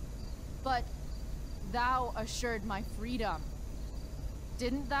 But thou assured my freedom,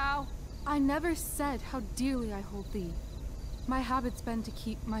 didn't thou? I never said how dearly I hold thee. My habit's been to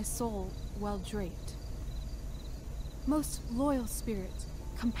keep my soul well draped. Most loyal spirit,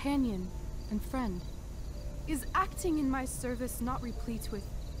 companion, and friend, is acting in my service not replete with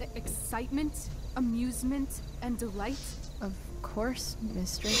excitement, amusement, and delight? Of course,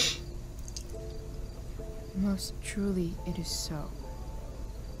 mistress. Most truly, it is so.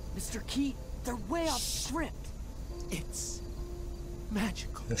 Mr. Key, they're way off script. It's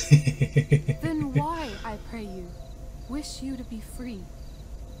magical. Then why, I pray you, wish you to be free?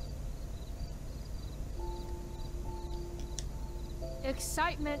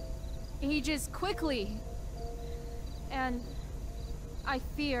 Excitement ages quickly. And I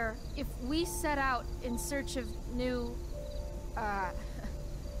fear if we set out in search of new,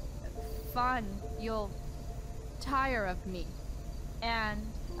 fun, you'll tire of me. And,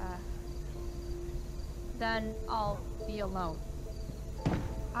 then I'll be alone.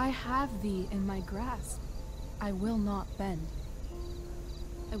 I have thee in my grasp. I will not bend.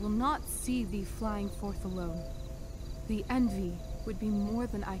 I will not see thee flying forth alone. The envy would be more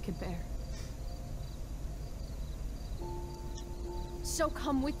than I could bear. So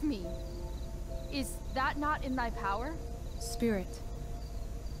come with me. Is that not in thy power? Spirit,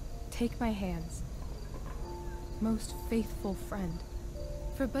 take my hands. Most faithful friend,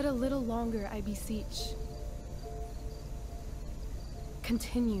 for but a little longer I beseech.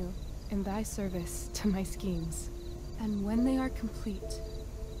 Continue in thy service to my schemes, and when they are complete,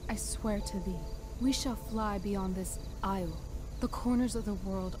 I swear to thee, we shall fly beyond this isle. The corners of the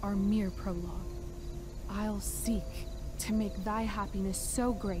world are mere prologue. I'll seek to make thy happiness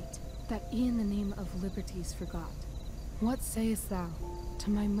so great that e'en the name of liberty's forgot. What sayest thou to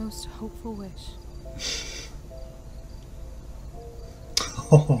my most hopeful wish?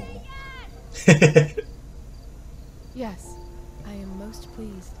 Oh. Yes, I am most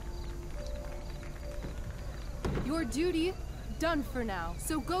pleased. Your duty done for now,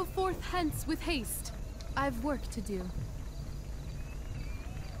 so go forth hence with haste. I've work to do.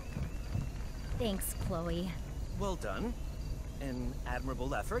 Thanks, Chloe. Well done. An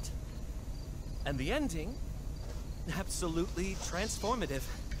admirable effort. And the ending, absolutely transformative.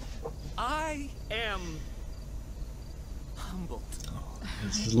 I am humbled.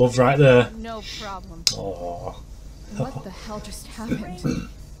 This is love right there. No problem. Oh. What the hell just happened?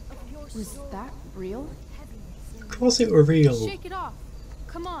 Was that real? Of course it were real. Shake it off.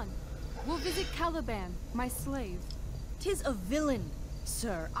 Come on. We'll visit Caliban, my slave. 'Tis a villain,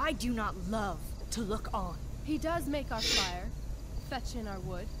 sir. I do not love to look on. He does make our fire, fetch in our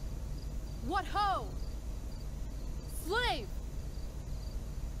wood. What ho! Slave!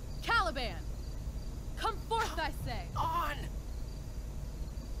 Caliban! Come forth, I say! On!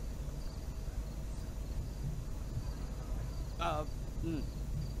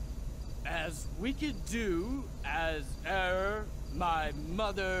 As we could do, as e'er my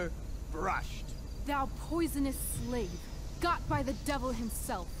mother brushed. Thou poisonous slave, got by the devil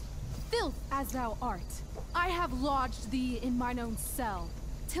himself, filth as thou art, I have lodged thee in mine own cell,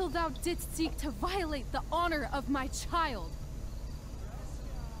 till thou didst seek to violate the honor of my child.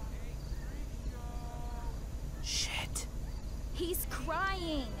 Shit. He's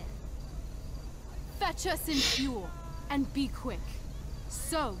crying. Fetch us in fuel, and be quick.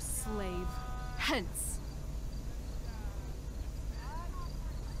 So, slave, hence.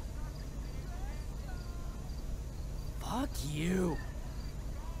 Fuck you.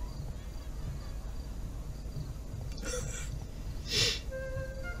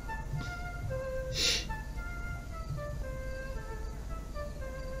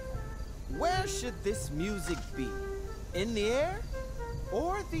 Where should this music be? In the air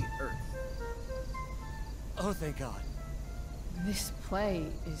or the earth? Oh, thank God. This play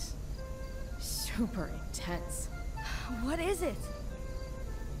is super intense. What is it?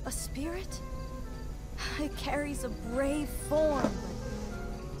 A spirit? It carries a brave form,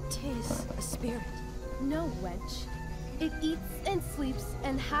 but 'tis a spirit. No, wench. It eats and sleeps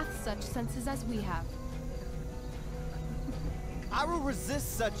and hath such senses as we have. I will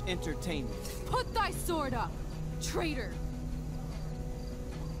resist such entertainment. Put thy sword up, traitor!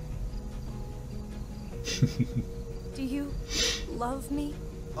 Do you love me?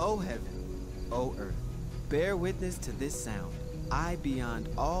 O heaven, O earth, bear witness to this sound. I beyond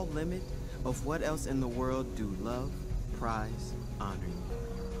all limit of what else in the world do love, prize, honor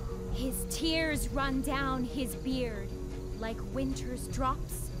you. His tears run down his beard like winter's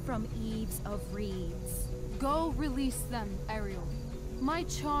drops from eaves of reeds. Go release them, Ariel. My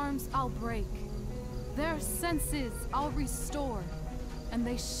charms I'll break. Their senses I'll restore, and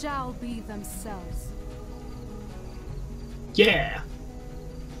they shall be themselves. Yeah!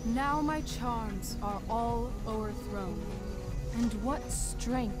 Now my charms are all o'erthrown, and what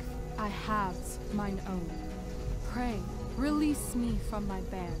strength I have's mine own. Pray, release me from my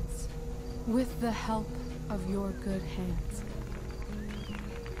bands, with the help of your good hands.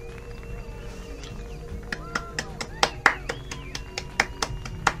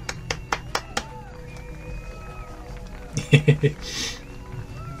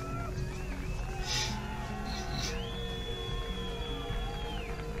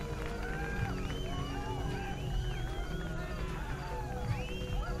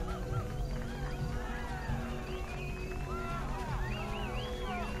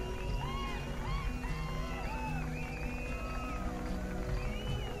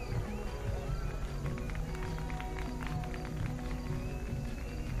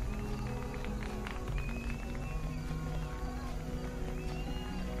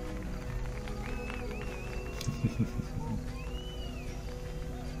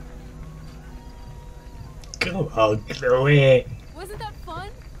 Come on, Chloe. Wasn't that fun?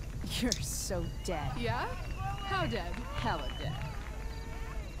 You're so dead. Yeah? How dead? Hella dead.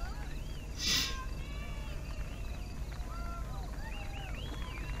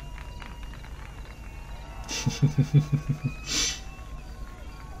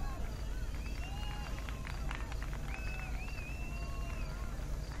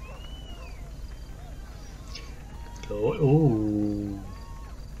 Chloe. Ooh.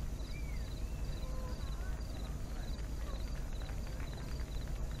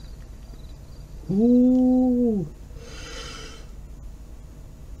 Ooh.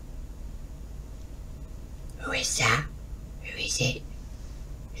 Who is that? Who is it?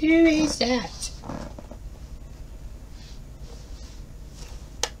 Who is that?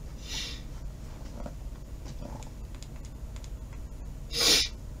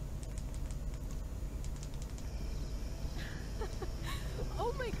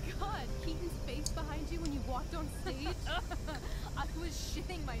 Oh my god, Keaton's face behind you when you walked on stage? I was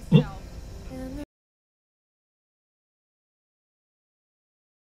shitting myself.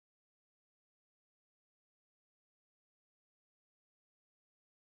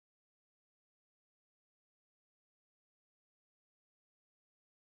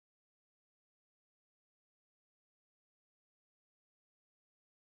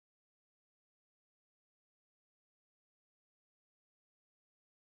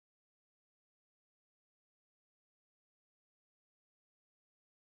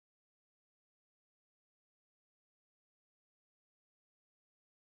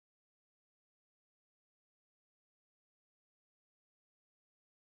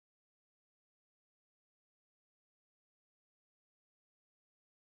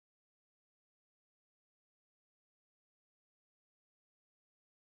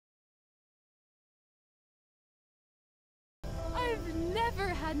 I've never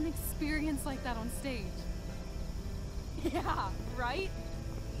had an experience like that on stage. Yeah, right?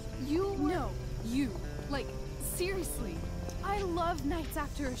 You were... No, you. Like, seriously. I love nights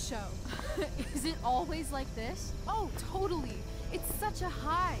after a show. Is it always like this? Oh, totally. It's such a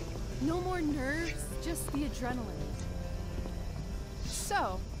high. No more nerves, just the adrenaline.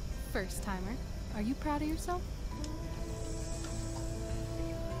 So, first timer, are you proud of yourself?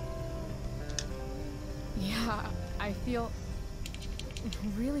 Yeah, I feel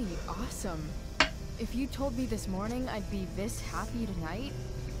really awesome. If you told me this morning I'd be this happy tonight.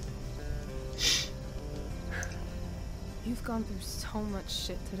 You've gone through so much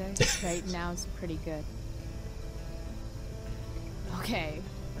shit today. Right now's pretty good. Okay,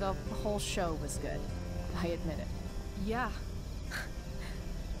 the whole show was good. I admit it. Yeah.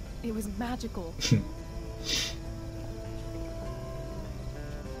 It was magical.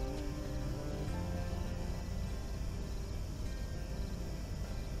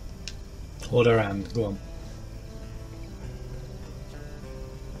 Hold her hand, go on.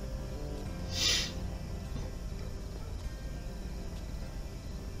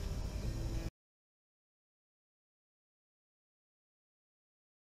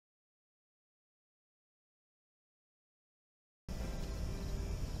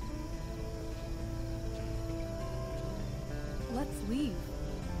 Let's leave.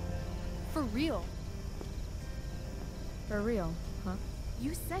 For real. For real, huh?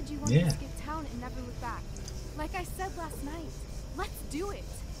 You said you wanted to skip town and never look back. Like I said last night. Let's do it.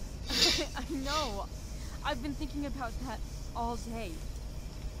 I know. I've been thinking about that all day.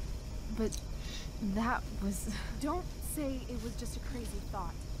 But that was... Don't say it was just a crazy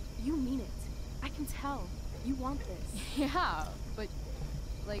thought. You mean it. I can tell. You want this. Yeah, but...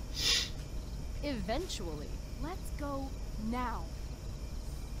 like... eventually. Let's go now.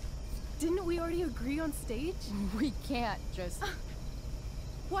 Didn't we already agree on stage? We can't just...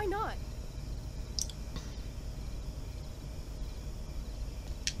 Why not?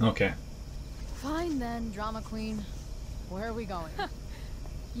 Okay. Fine then, drama queen. Where are we going?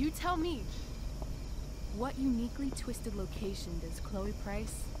 You tell me. What uniquely twisted location does Chloe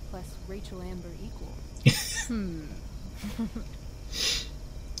Price plus Rachel Amber equal?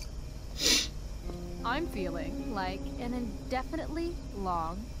 I'm feeling like an indefinitely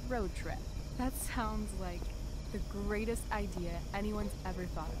long road trip. That sounds like the greatest idea anyone's ever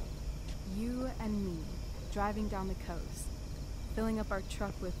thought of. You and me, driving down the coast, filling up our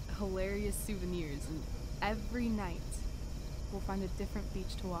truck with hilarious souvenirs, and every night we'll find a different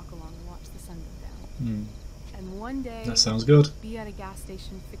beach to walk along and watch the sun go down. And one day, that sounds good. Be at a gas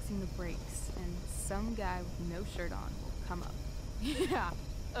station fixing the brakes, and some guy with no shirt on will come up. Yeah,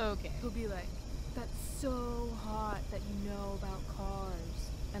 okay. He'll be like, "That's so hot that you know about cars."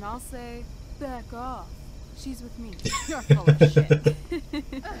 And I'll say, "Back off. She's with me. You're full of shit.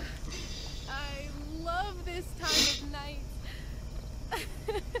 I love this time of night.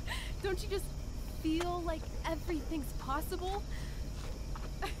 Don't you just feel like everything's possible?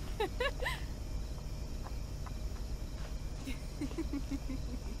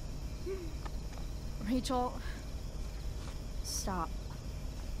 Rachel, stop.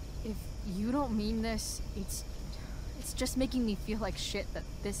 If you don't mean this, it's just making me feel like shit that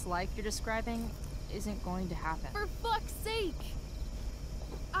this life you're describing isn't going to happen. For fuck's sake!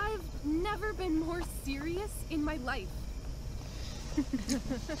 I've never been more serious in my life.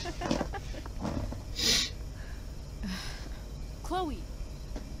 Chloe,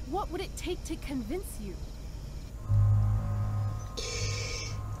 what would it take to convince you?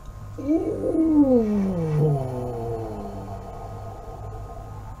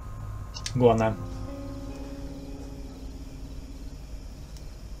 Go on then.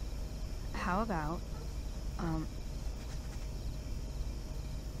 How about,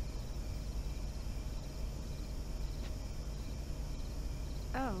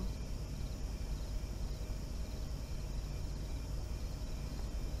 Oh.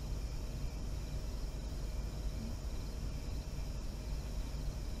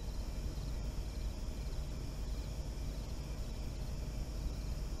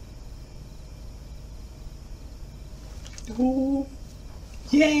 Ooh.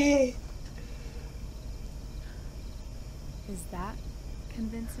 Yay! Is that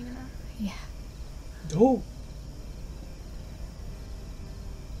convincing enough? Yeah. Oh.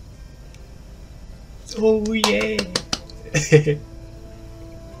 Oh yeah.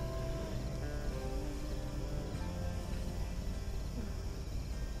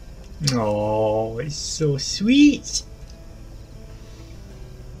 Oh, it's so sweet.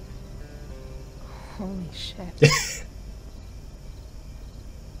 Holy shit.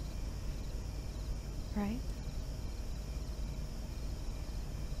 Right?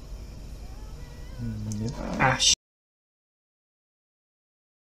 Ash.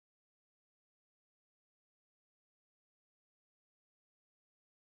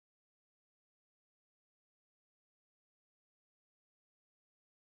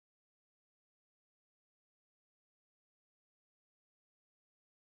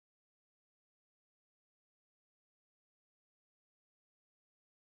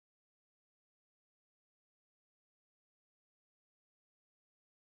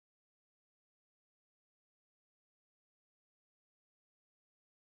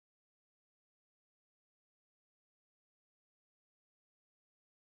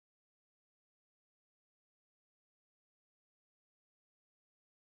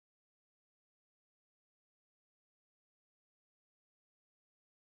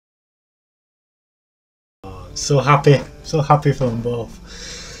 So happy for them both.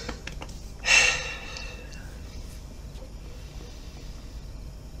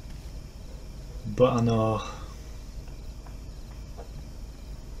 But I know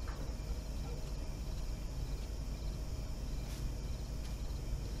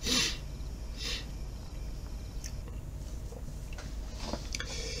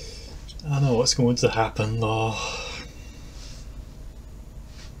what's going to happen though.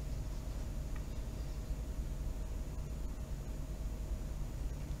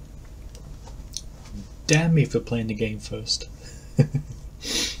 Damn me for playing the game first.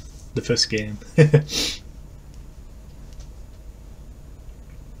 The first game.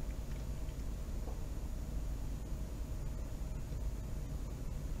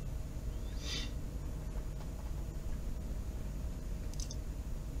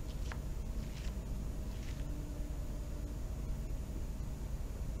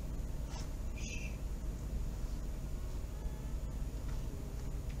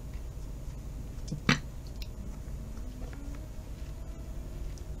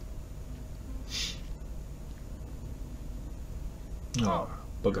 Oh,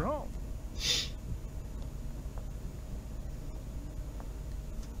 bugger. Home.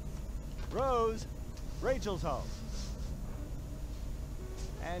 Rose, Rachel's home.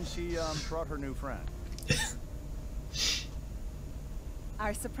 And she brought her new friend.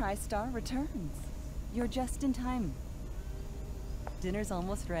 Our surprise star returns. You're just in time. Dinner's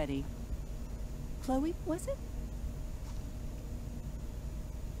almost ready. Chloe, was it?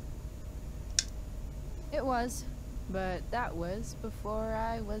 It was, but that was before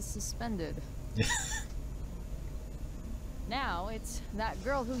I was suspended. Now it's that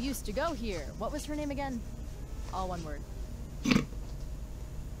girl who used to go here. What was her name again? All one word.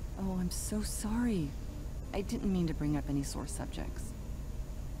 Oh, I'm so sorry. I didn't mean to bring up any sore subjects.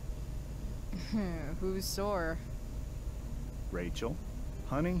 Who's sore? Rachel,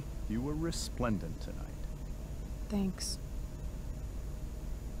 honey, you were resplendent tonight. Thanks.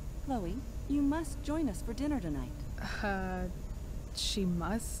 Chloe, you must join us for dinner tonight. She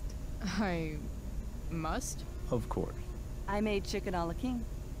must? I must? Of course. I made chicken a la king.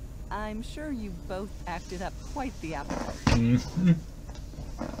 I'm sure you both acted up quite the appetite. Mm-hmm.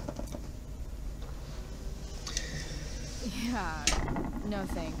 Yeah, no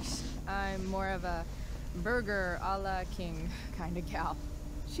thanks. I'm more of a burger a la king kind of gal.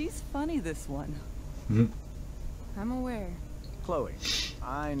 She's funny, this one. I'm aware. Chloe,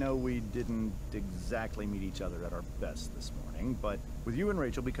 I know we didn't exactly meet each other at our best this morning, but with you and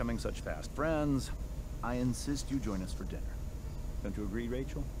Rachel becoming such fast friends, I insist you join us for dinner. Don't you agree,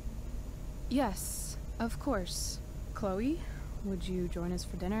 Rachel? Yes, of course. Chloe, would you join us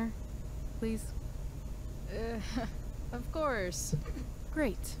for dinner, please? Of course.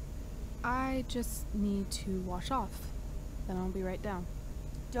 Great. I just need to wash off. Then I'll be right down.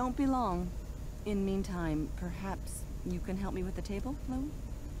 Don't be long. In meantime, perhaps you can help me with the table, Chloe?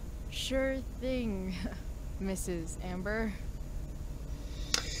 Sure thing, Mrs. Amber.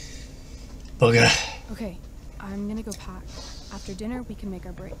 Bugger. Okay, I'm gonna go pack. After dinner, we can make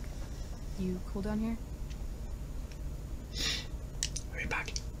our break. You cool down here? Hurry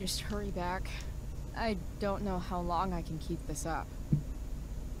back. Just hurry back. I don't know how long I can keep this up.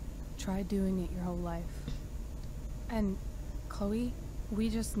 Try doing it your whole life. And, Chloe, we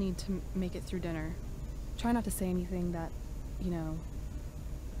just need to make it through dinner. Try not to say anything that, you know...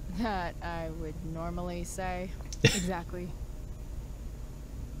 That I would normally say. Exactly.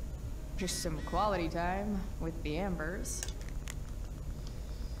 Just some quality time with the Ambers.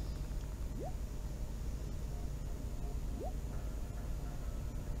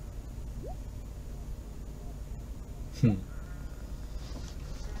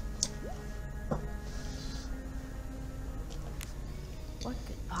 What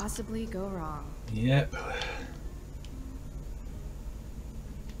could possibly go wrong? Yep.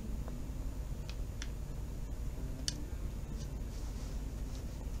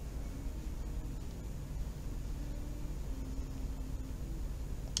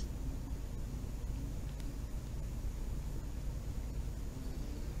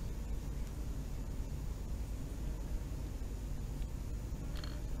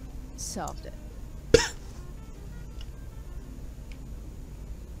 Solved it.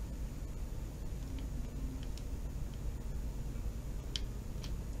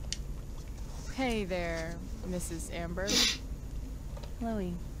 Hey there, Mrs. Amber.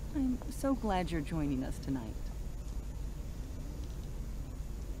 Chloe, I'm so glad you're joining us tonight.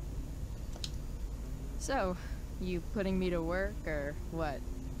 So, you putting me to work, or what?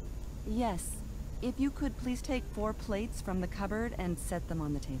 Yes. If you could please take 4 plates from the cupboard and set them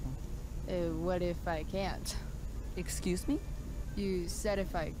on the table. What if I can't? Excuse me? You said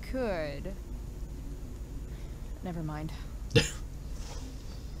if I could. Never mind.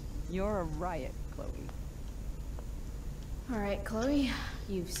 You're a riot, Chloe. Alright, Chloe.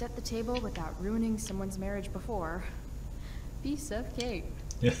 You've set the table without ruining someone's marriage before. Piece of cake.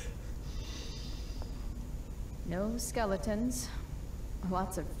 Yeah. No skeletons.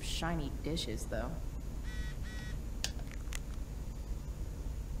 Lots of shiny dishes, though.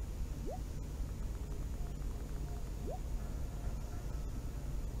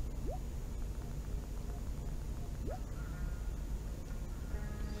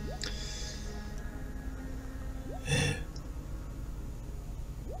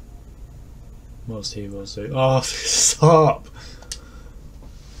 Most heroes do. Oh, stop!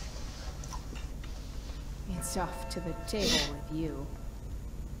 It's off to the table with you.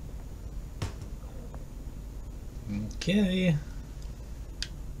 Okay.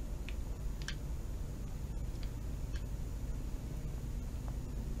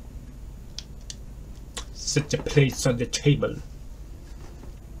 Set the plates on the table.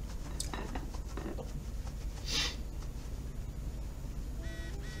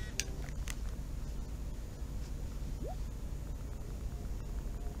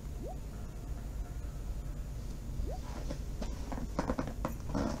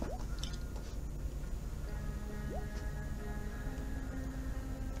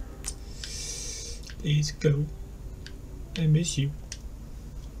 Please go. I miss you.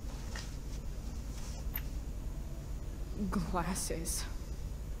 Glasses.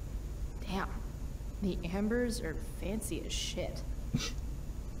 Damn. The Ambers are fancy as shit.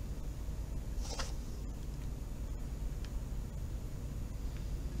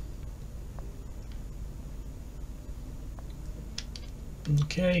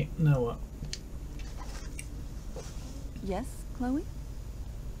 Okay, now what? Yes, Chloe?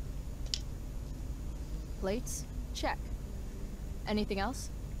 Plates? Check. Anything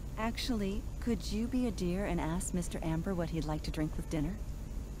else? Actually, could you be a dear and ask Mr. Amber what he'd like to drink with dinner?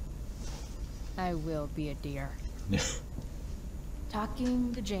 I will be a dear.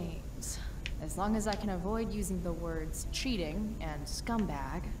 Talking to James. As long as I can avoid using the words cheating and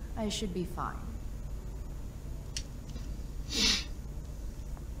scumbag, I should be fine.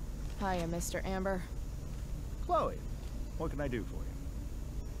 Hiya, Mr. Amber. Chloe, what can I do for you?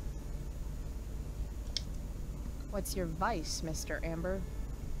 What's your vice, Mr. Amber?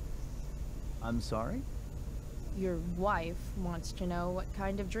 I'm sorry? Your wife wants to know what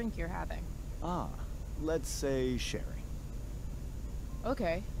kind of drink you're having. Ah, let's say sherry.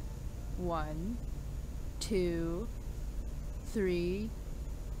 Okay. 1, 2, 3.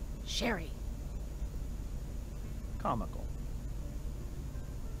 Sherry. Comical.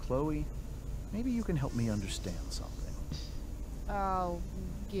 Chloe, maybe you can help me understand something. I'll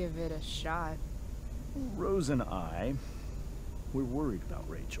give it a shot. Rose and I, we're worried about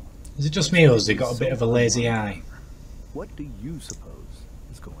Rachel. Is it just me or has he got a bit of a lazy eye? What do you suppose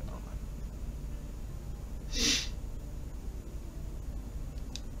is going on?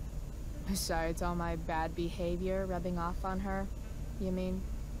 Besides all my bad behavior rubbing off on her, you mean?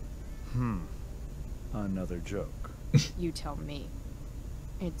 Another joke. You tell me.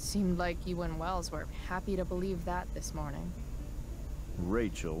 It seemed like you and Wells were happy to believe that this morning.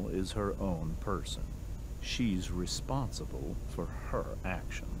 Rachel is her own person. She's responsible for her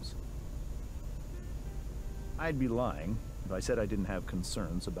actions. I'd be lying if I said I didn't have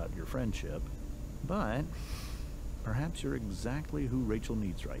concerns about your friendship, but perhaps you're exactly who Rachel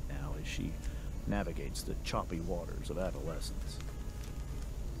needs right now as she navigates the choppy waters of adolescence.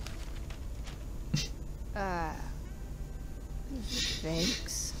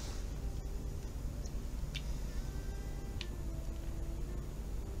 Thanks.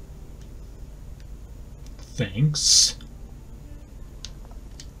 Thanks.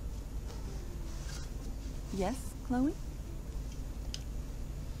 Yes, Chloe?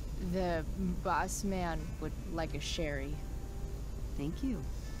 The boss man would like a sherry. Thank you.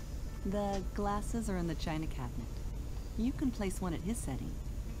 The glasses are in the china cabinet. You can place one at his setting.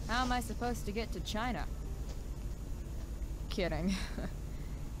 How am I supposed to get to China? Kidding.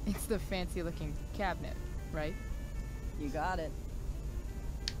 It's the fancy-looking cabinet, right? You got it.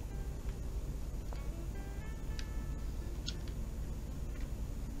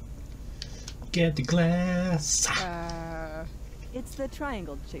 Get the glass. It's the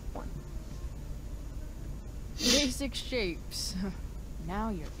triangle-shaped one. Basic shapes.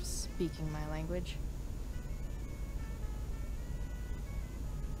 Now you're speaking my language.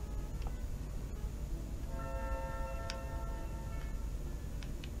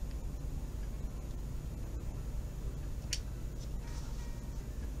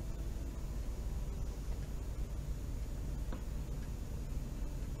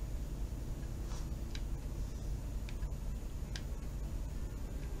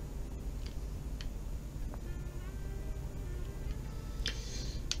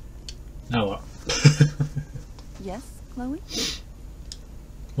 Now what? Yes, Chloe?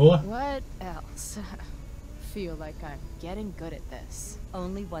 What else? Feel like I'm getting good at this.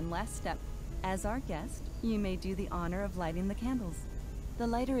 Only one last step. As our guest, you may do the honor of lighting the candles. The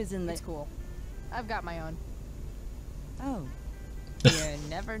lighter is in the... It's cool. I've got my own. Oh. You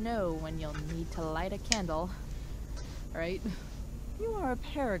never know when you'll need to light a candle. Right? You are a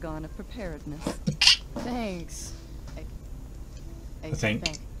paragon of preparedness. Thanks. I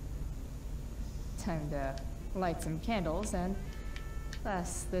think. Time to light some candles and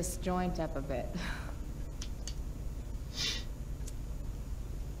bless this joint up a bit.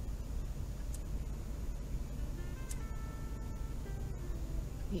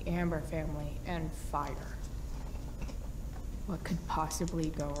 The Amber family and fire. What could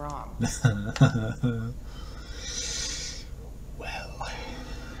possibly go wrong? Well.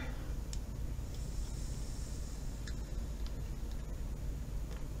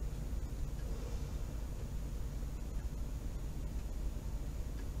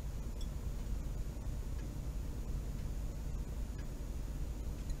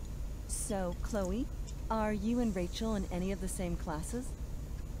 So, Chloe, are you and Rachel in any of the same classes?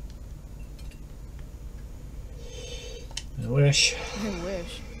 I wish. I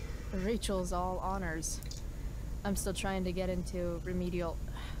wish. Rachel's all honors. I'm still trying to get into remedial...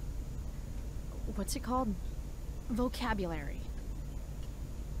 What's it called? Vocabulary.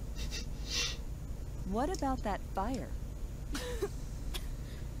 What about that fire?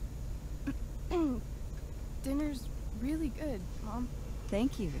 Dinner's really good, Mom.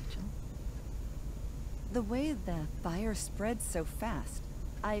 Thank you, Rachel. The way the fire spreads so fast,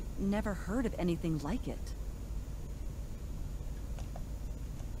 I've never heard of anything like it.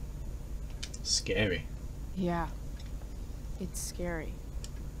 Scary. Yeah. It's scary.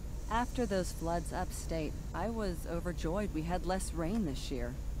 After those floods upstate, I was overjoyed we had less rain this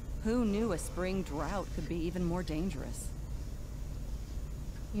year. Who knew a spring drought could be even more dangerous?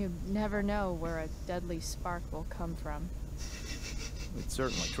 You never know where a deadly spark will come from. It's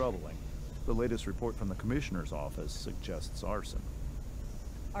certainly troubling. The latest report from the Commissioner's office suggests arson.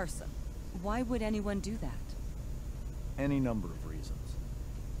 Arson? Why would anyone do that? Any number of reasons.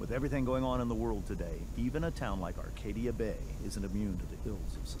 With everything going on in the world today, even a town like Arcadia Bay isn't immune to the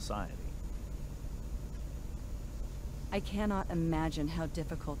ills of society. I cannot imagine how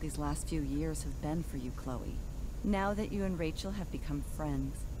difficult these last few years have been for you, Chloe. Now that you and Rachel have become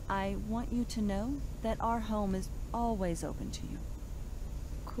friends, I want you to know that our home is always open to you.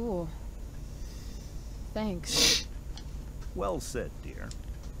 Cool. Thanks. Well said, dear.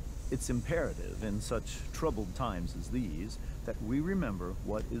 It's imperative in such troubled times as these that we remember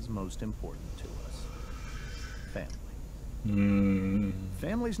what is most important to us. Family.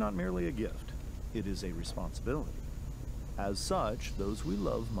 Family's not merely a gift. It is a responsibility. As such, those we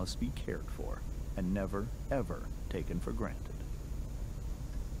love must be cared for and never, ever taken for granted.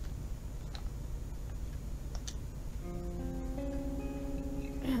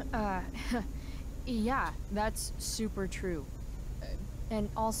 Yeah, that's super true. And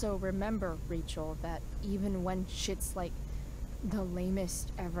also remember, Rachel, that even when shit's like the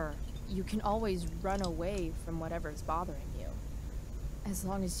lamest ever, you can always run away from whatever's bothering you. As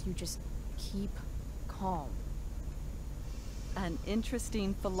long as you just keep calm. An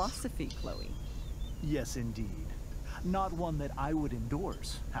interesting philosophy, Chloe. Yes, indeed. Not one that I would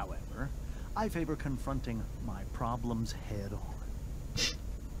endorse, however. I favor confronting my problems head on.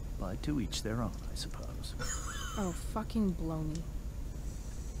 But to each their own, I suppose. Oh, fucking baloney.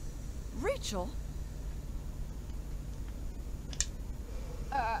 Rachel?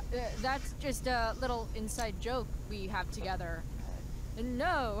 That's just a little inside joke we have together.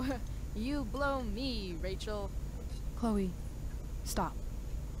 No, you blow me, Rachel. Chloe, stop.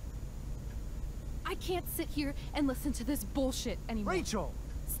 I can't sit here and listen to this bullshit anymore. Rachel!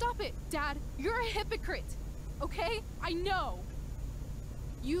 Stop it, Dad. You're a hypocrite. Okay? I know.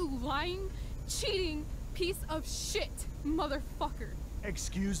 You lying, cheating piece of shit, motherfucker.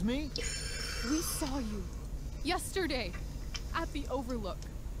 Excuse me? We saw you yesterday at the Overlook.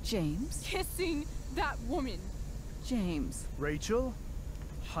 James? Kissing that woman. James. Rachel?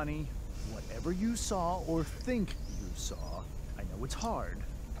 Honey, whatever you saw or think you saw, I know it's hard,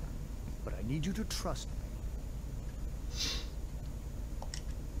 but I need you to trust me.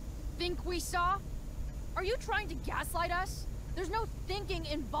 Think we saw? Are you trying to gaslight us? There's no thinking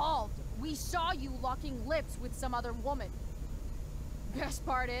involved. We saw you locking lips with some other woman. Best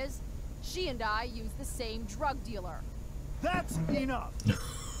part is, she and I use the same drug dealer. That's enough.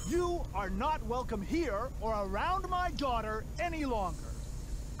 You are not welcome here or around my daughter any longer.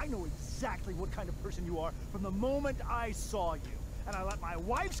 I know exactly what kind of person you are from the moment I saw you, and I let my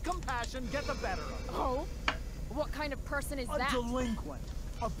wife's compassion get the better of me. Oh? What kind of person is that? A delinquent.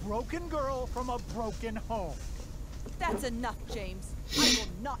 A broken girl from a broken home. That's enough, James. I will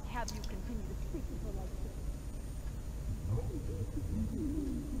not have you continue to speak to her like this.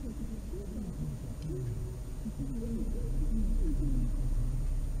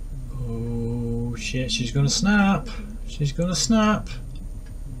 Oh shit, she's gonna snap. She's gonna snap.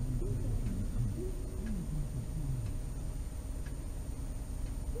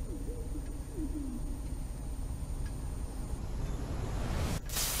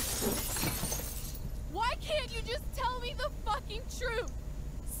 Why can't you just tell me the fucking truth?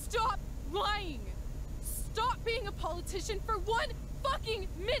 Stop lying. Stop being a politician for one fucking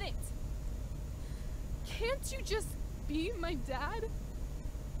minute. Can't you just be my dad?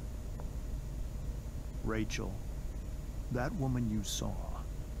 Rachel, that woman you saw,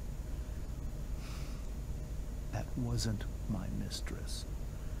 that wasn't my mistress.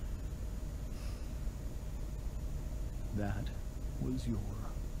 That was your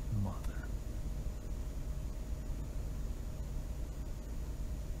mother.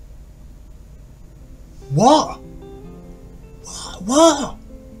 What? What?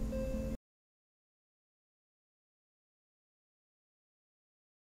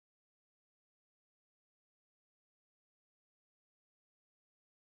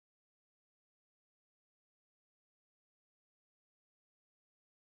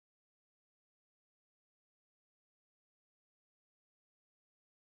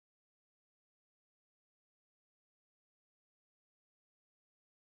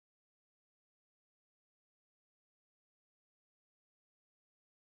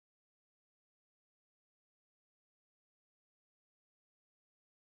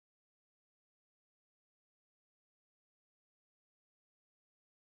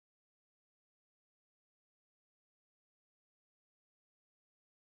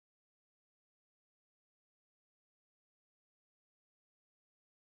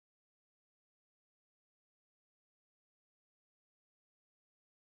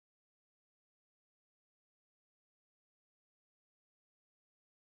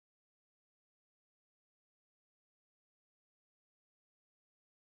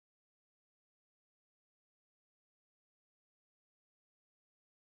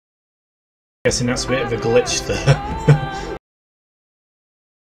 Guessing that's a bit of a glitch there.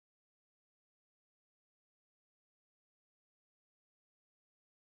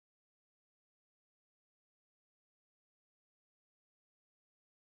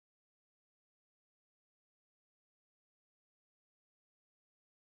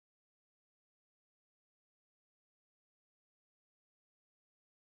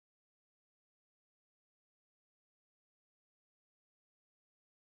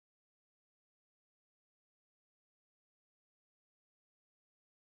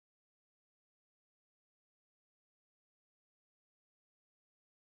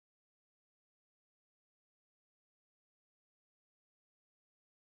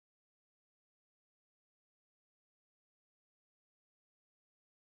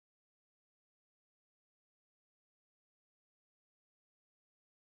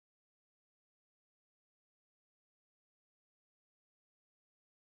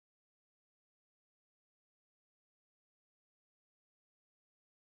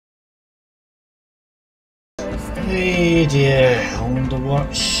 Hey dear, I wonder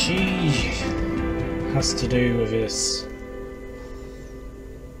what she has to do with this.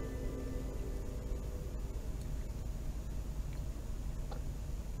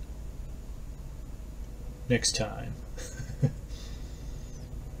 Next time.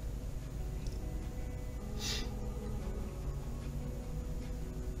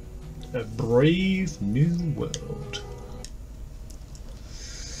 A brave new world.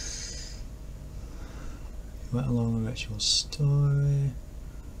 You went along with your story.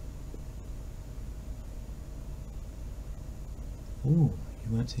 Ooh,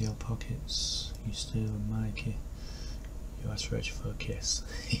 you went to your pockets. You still with Mikey. You asked Rachel for a kiss.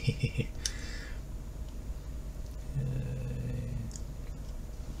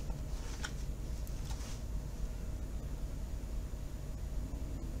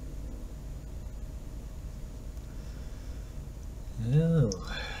 Oh.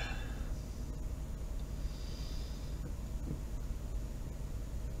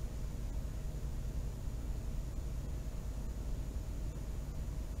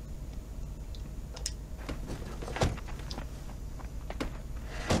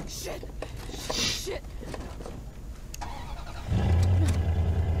 Shit! Shit!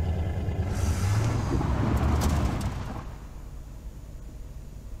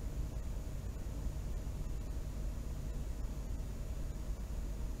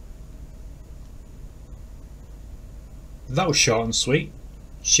 That was short and sweet.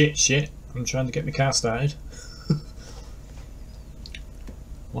 Shit. I'm trying to get my car started.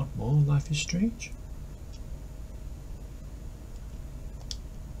 What more? Life is Strange?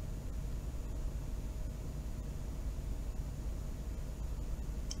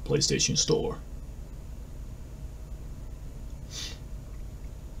 PlayStation Store.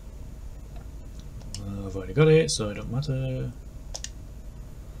 I've already got it, so it don't matter.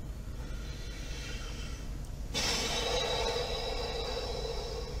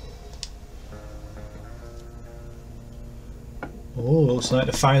 Oh, looks like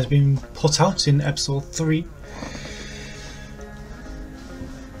the fire's been put out in episode 3.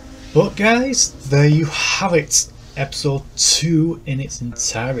 But guys, there you have it. Episode 2 in its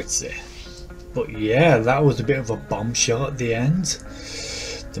entirety. But yeah, that was a bit of a bombshell at the end.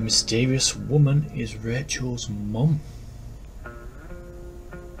 The mysterious woman is Rachel's mum.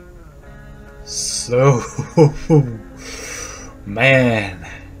 So, man,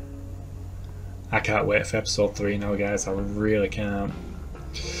 I can't wait for episode 3 now, guys. I really can't.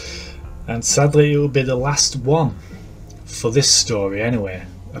 And sadly, it will be the last one for this story anyway,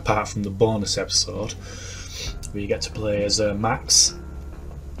 apart from the bonus episode where you get to play as Max.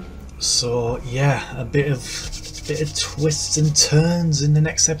 So yeah, a bit of twists and turns in the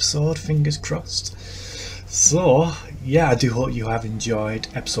next episode, fingers crossed. So yeah, I do hope you have enjoyed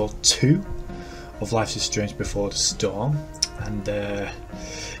episode 2 of Life is Strange Before the Storm, and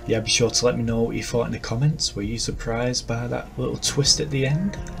yeah, be sure to let me know what you thought in the comments. Were you surprised by that little twist at the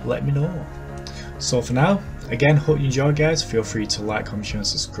end? Let me know. So for now, again, hope you enjoyed, guys. Feel free to like, comment, share and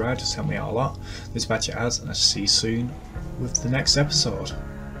subscribe, just help me out a lot. This is HatCHeTHaZ, and I'll see you soon with the next episode.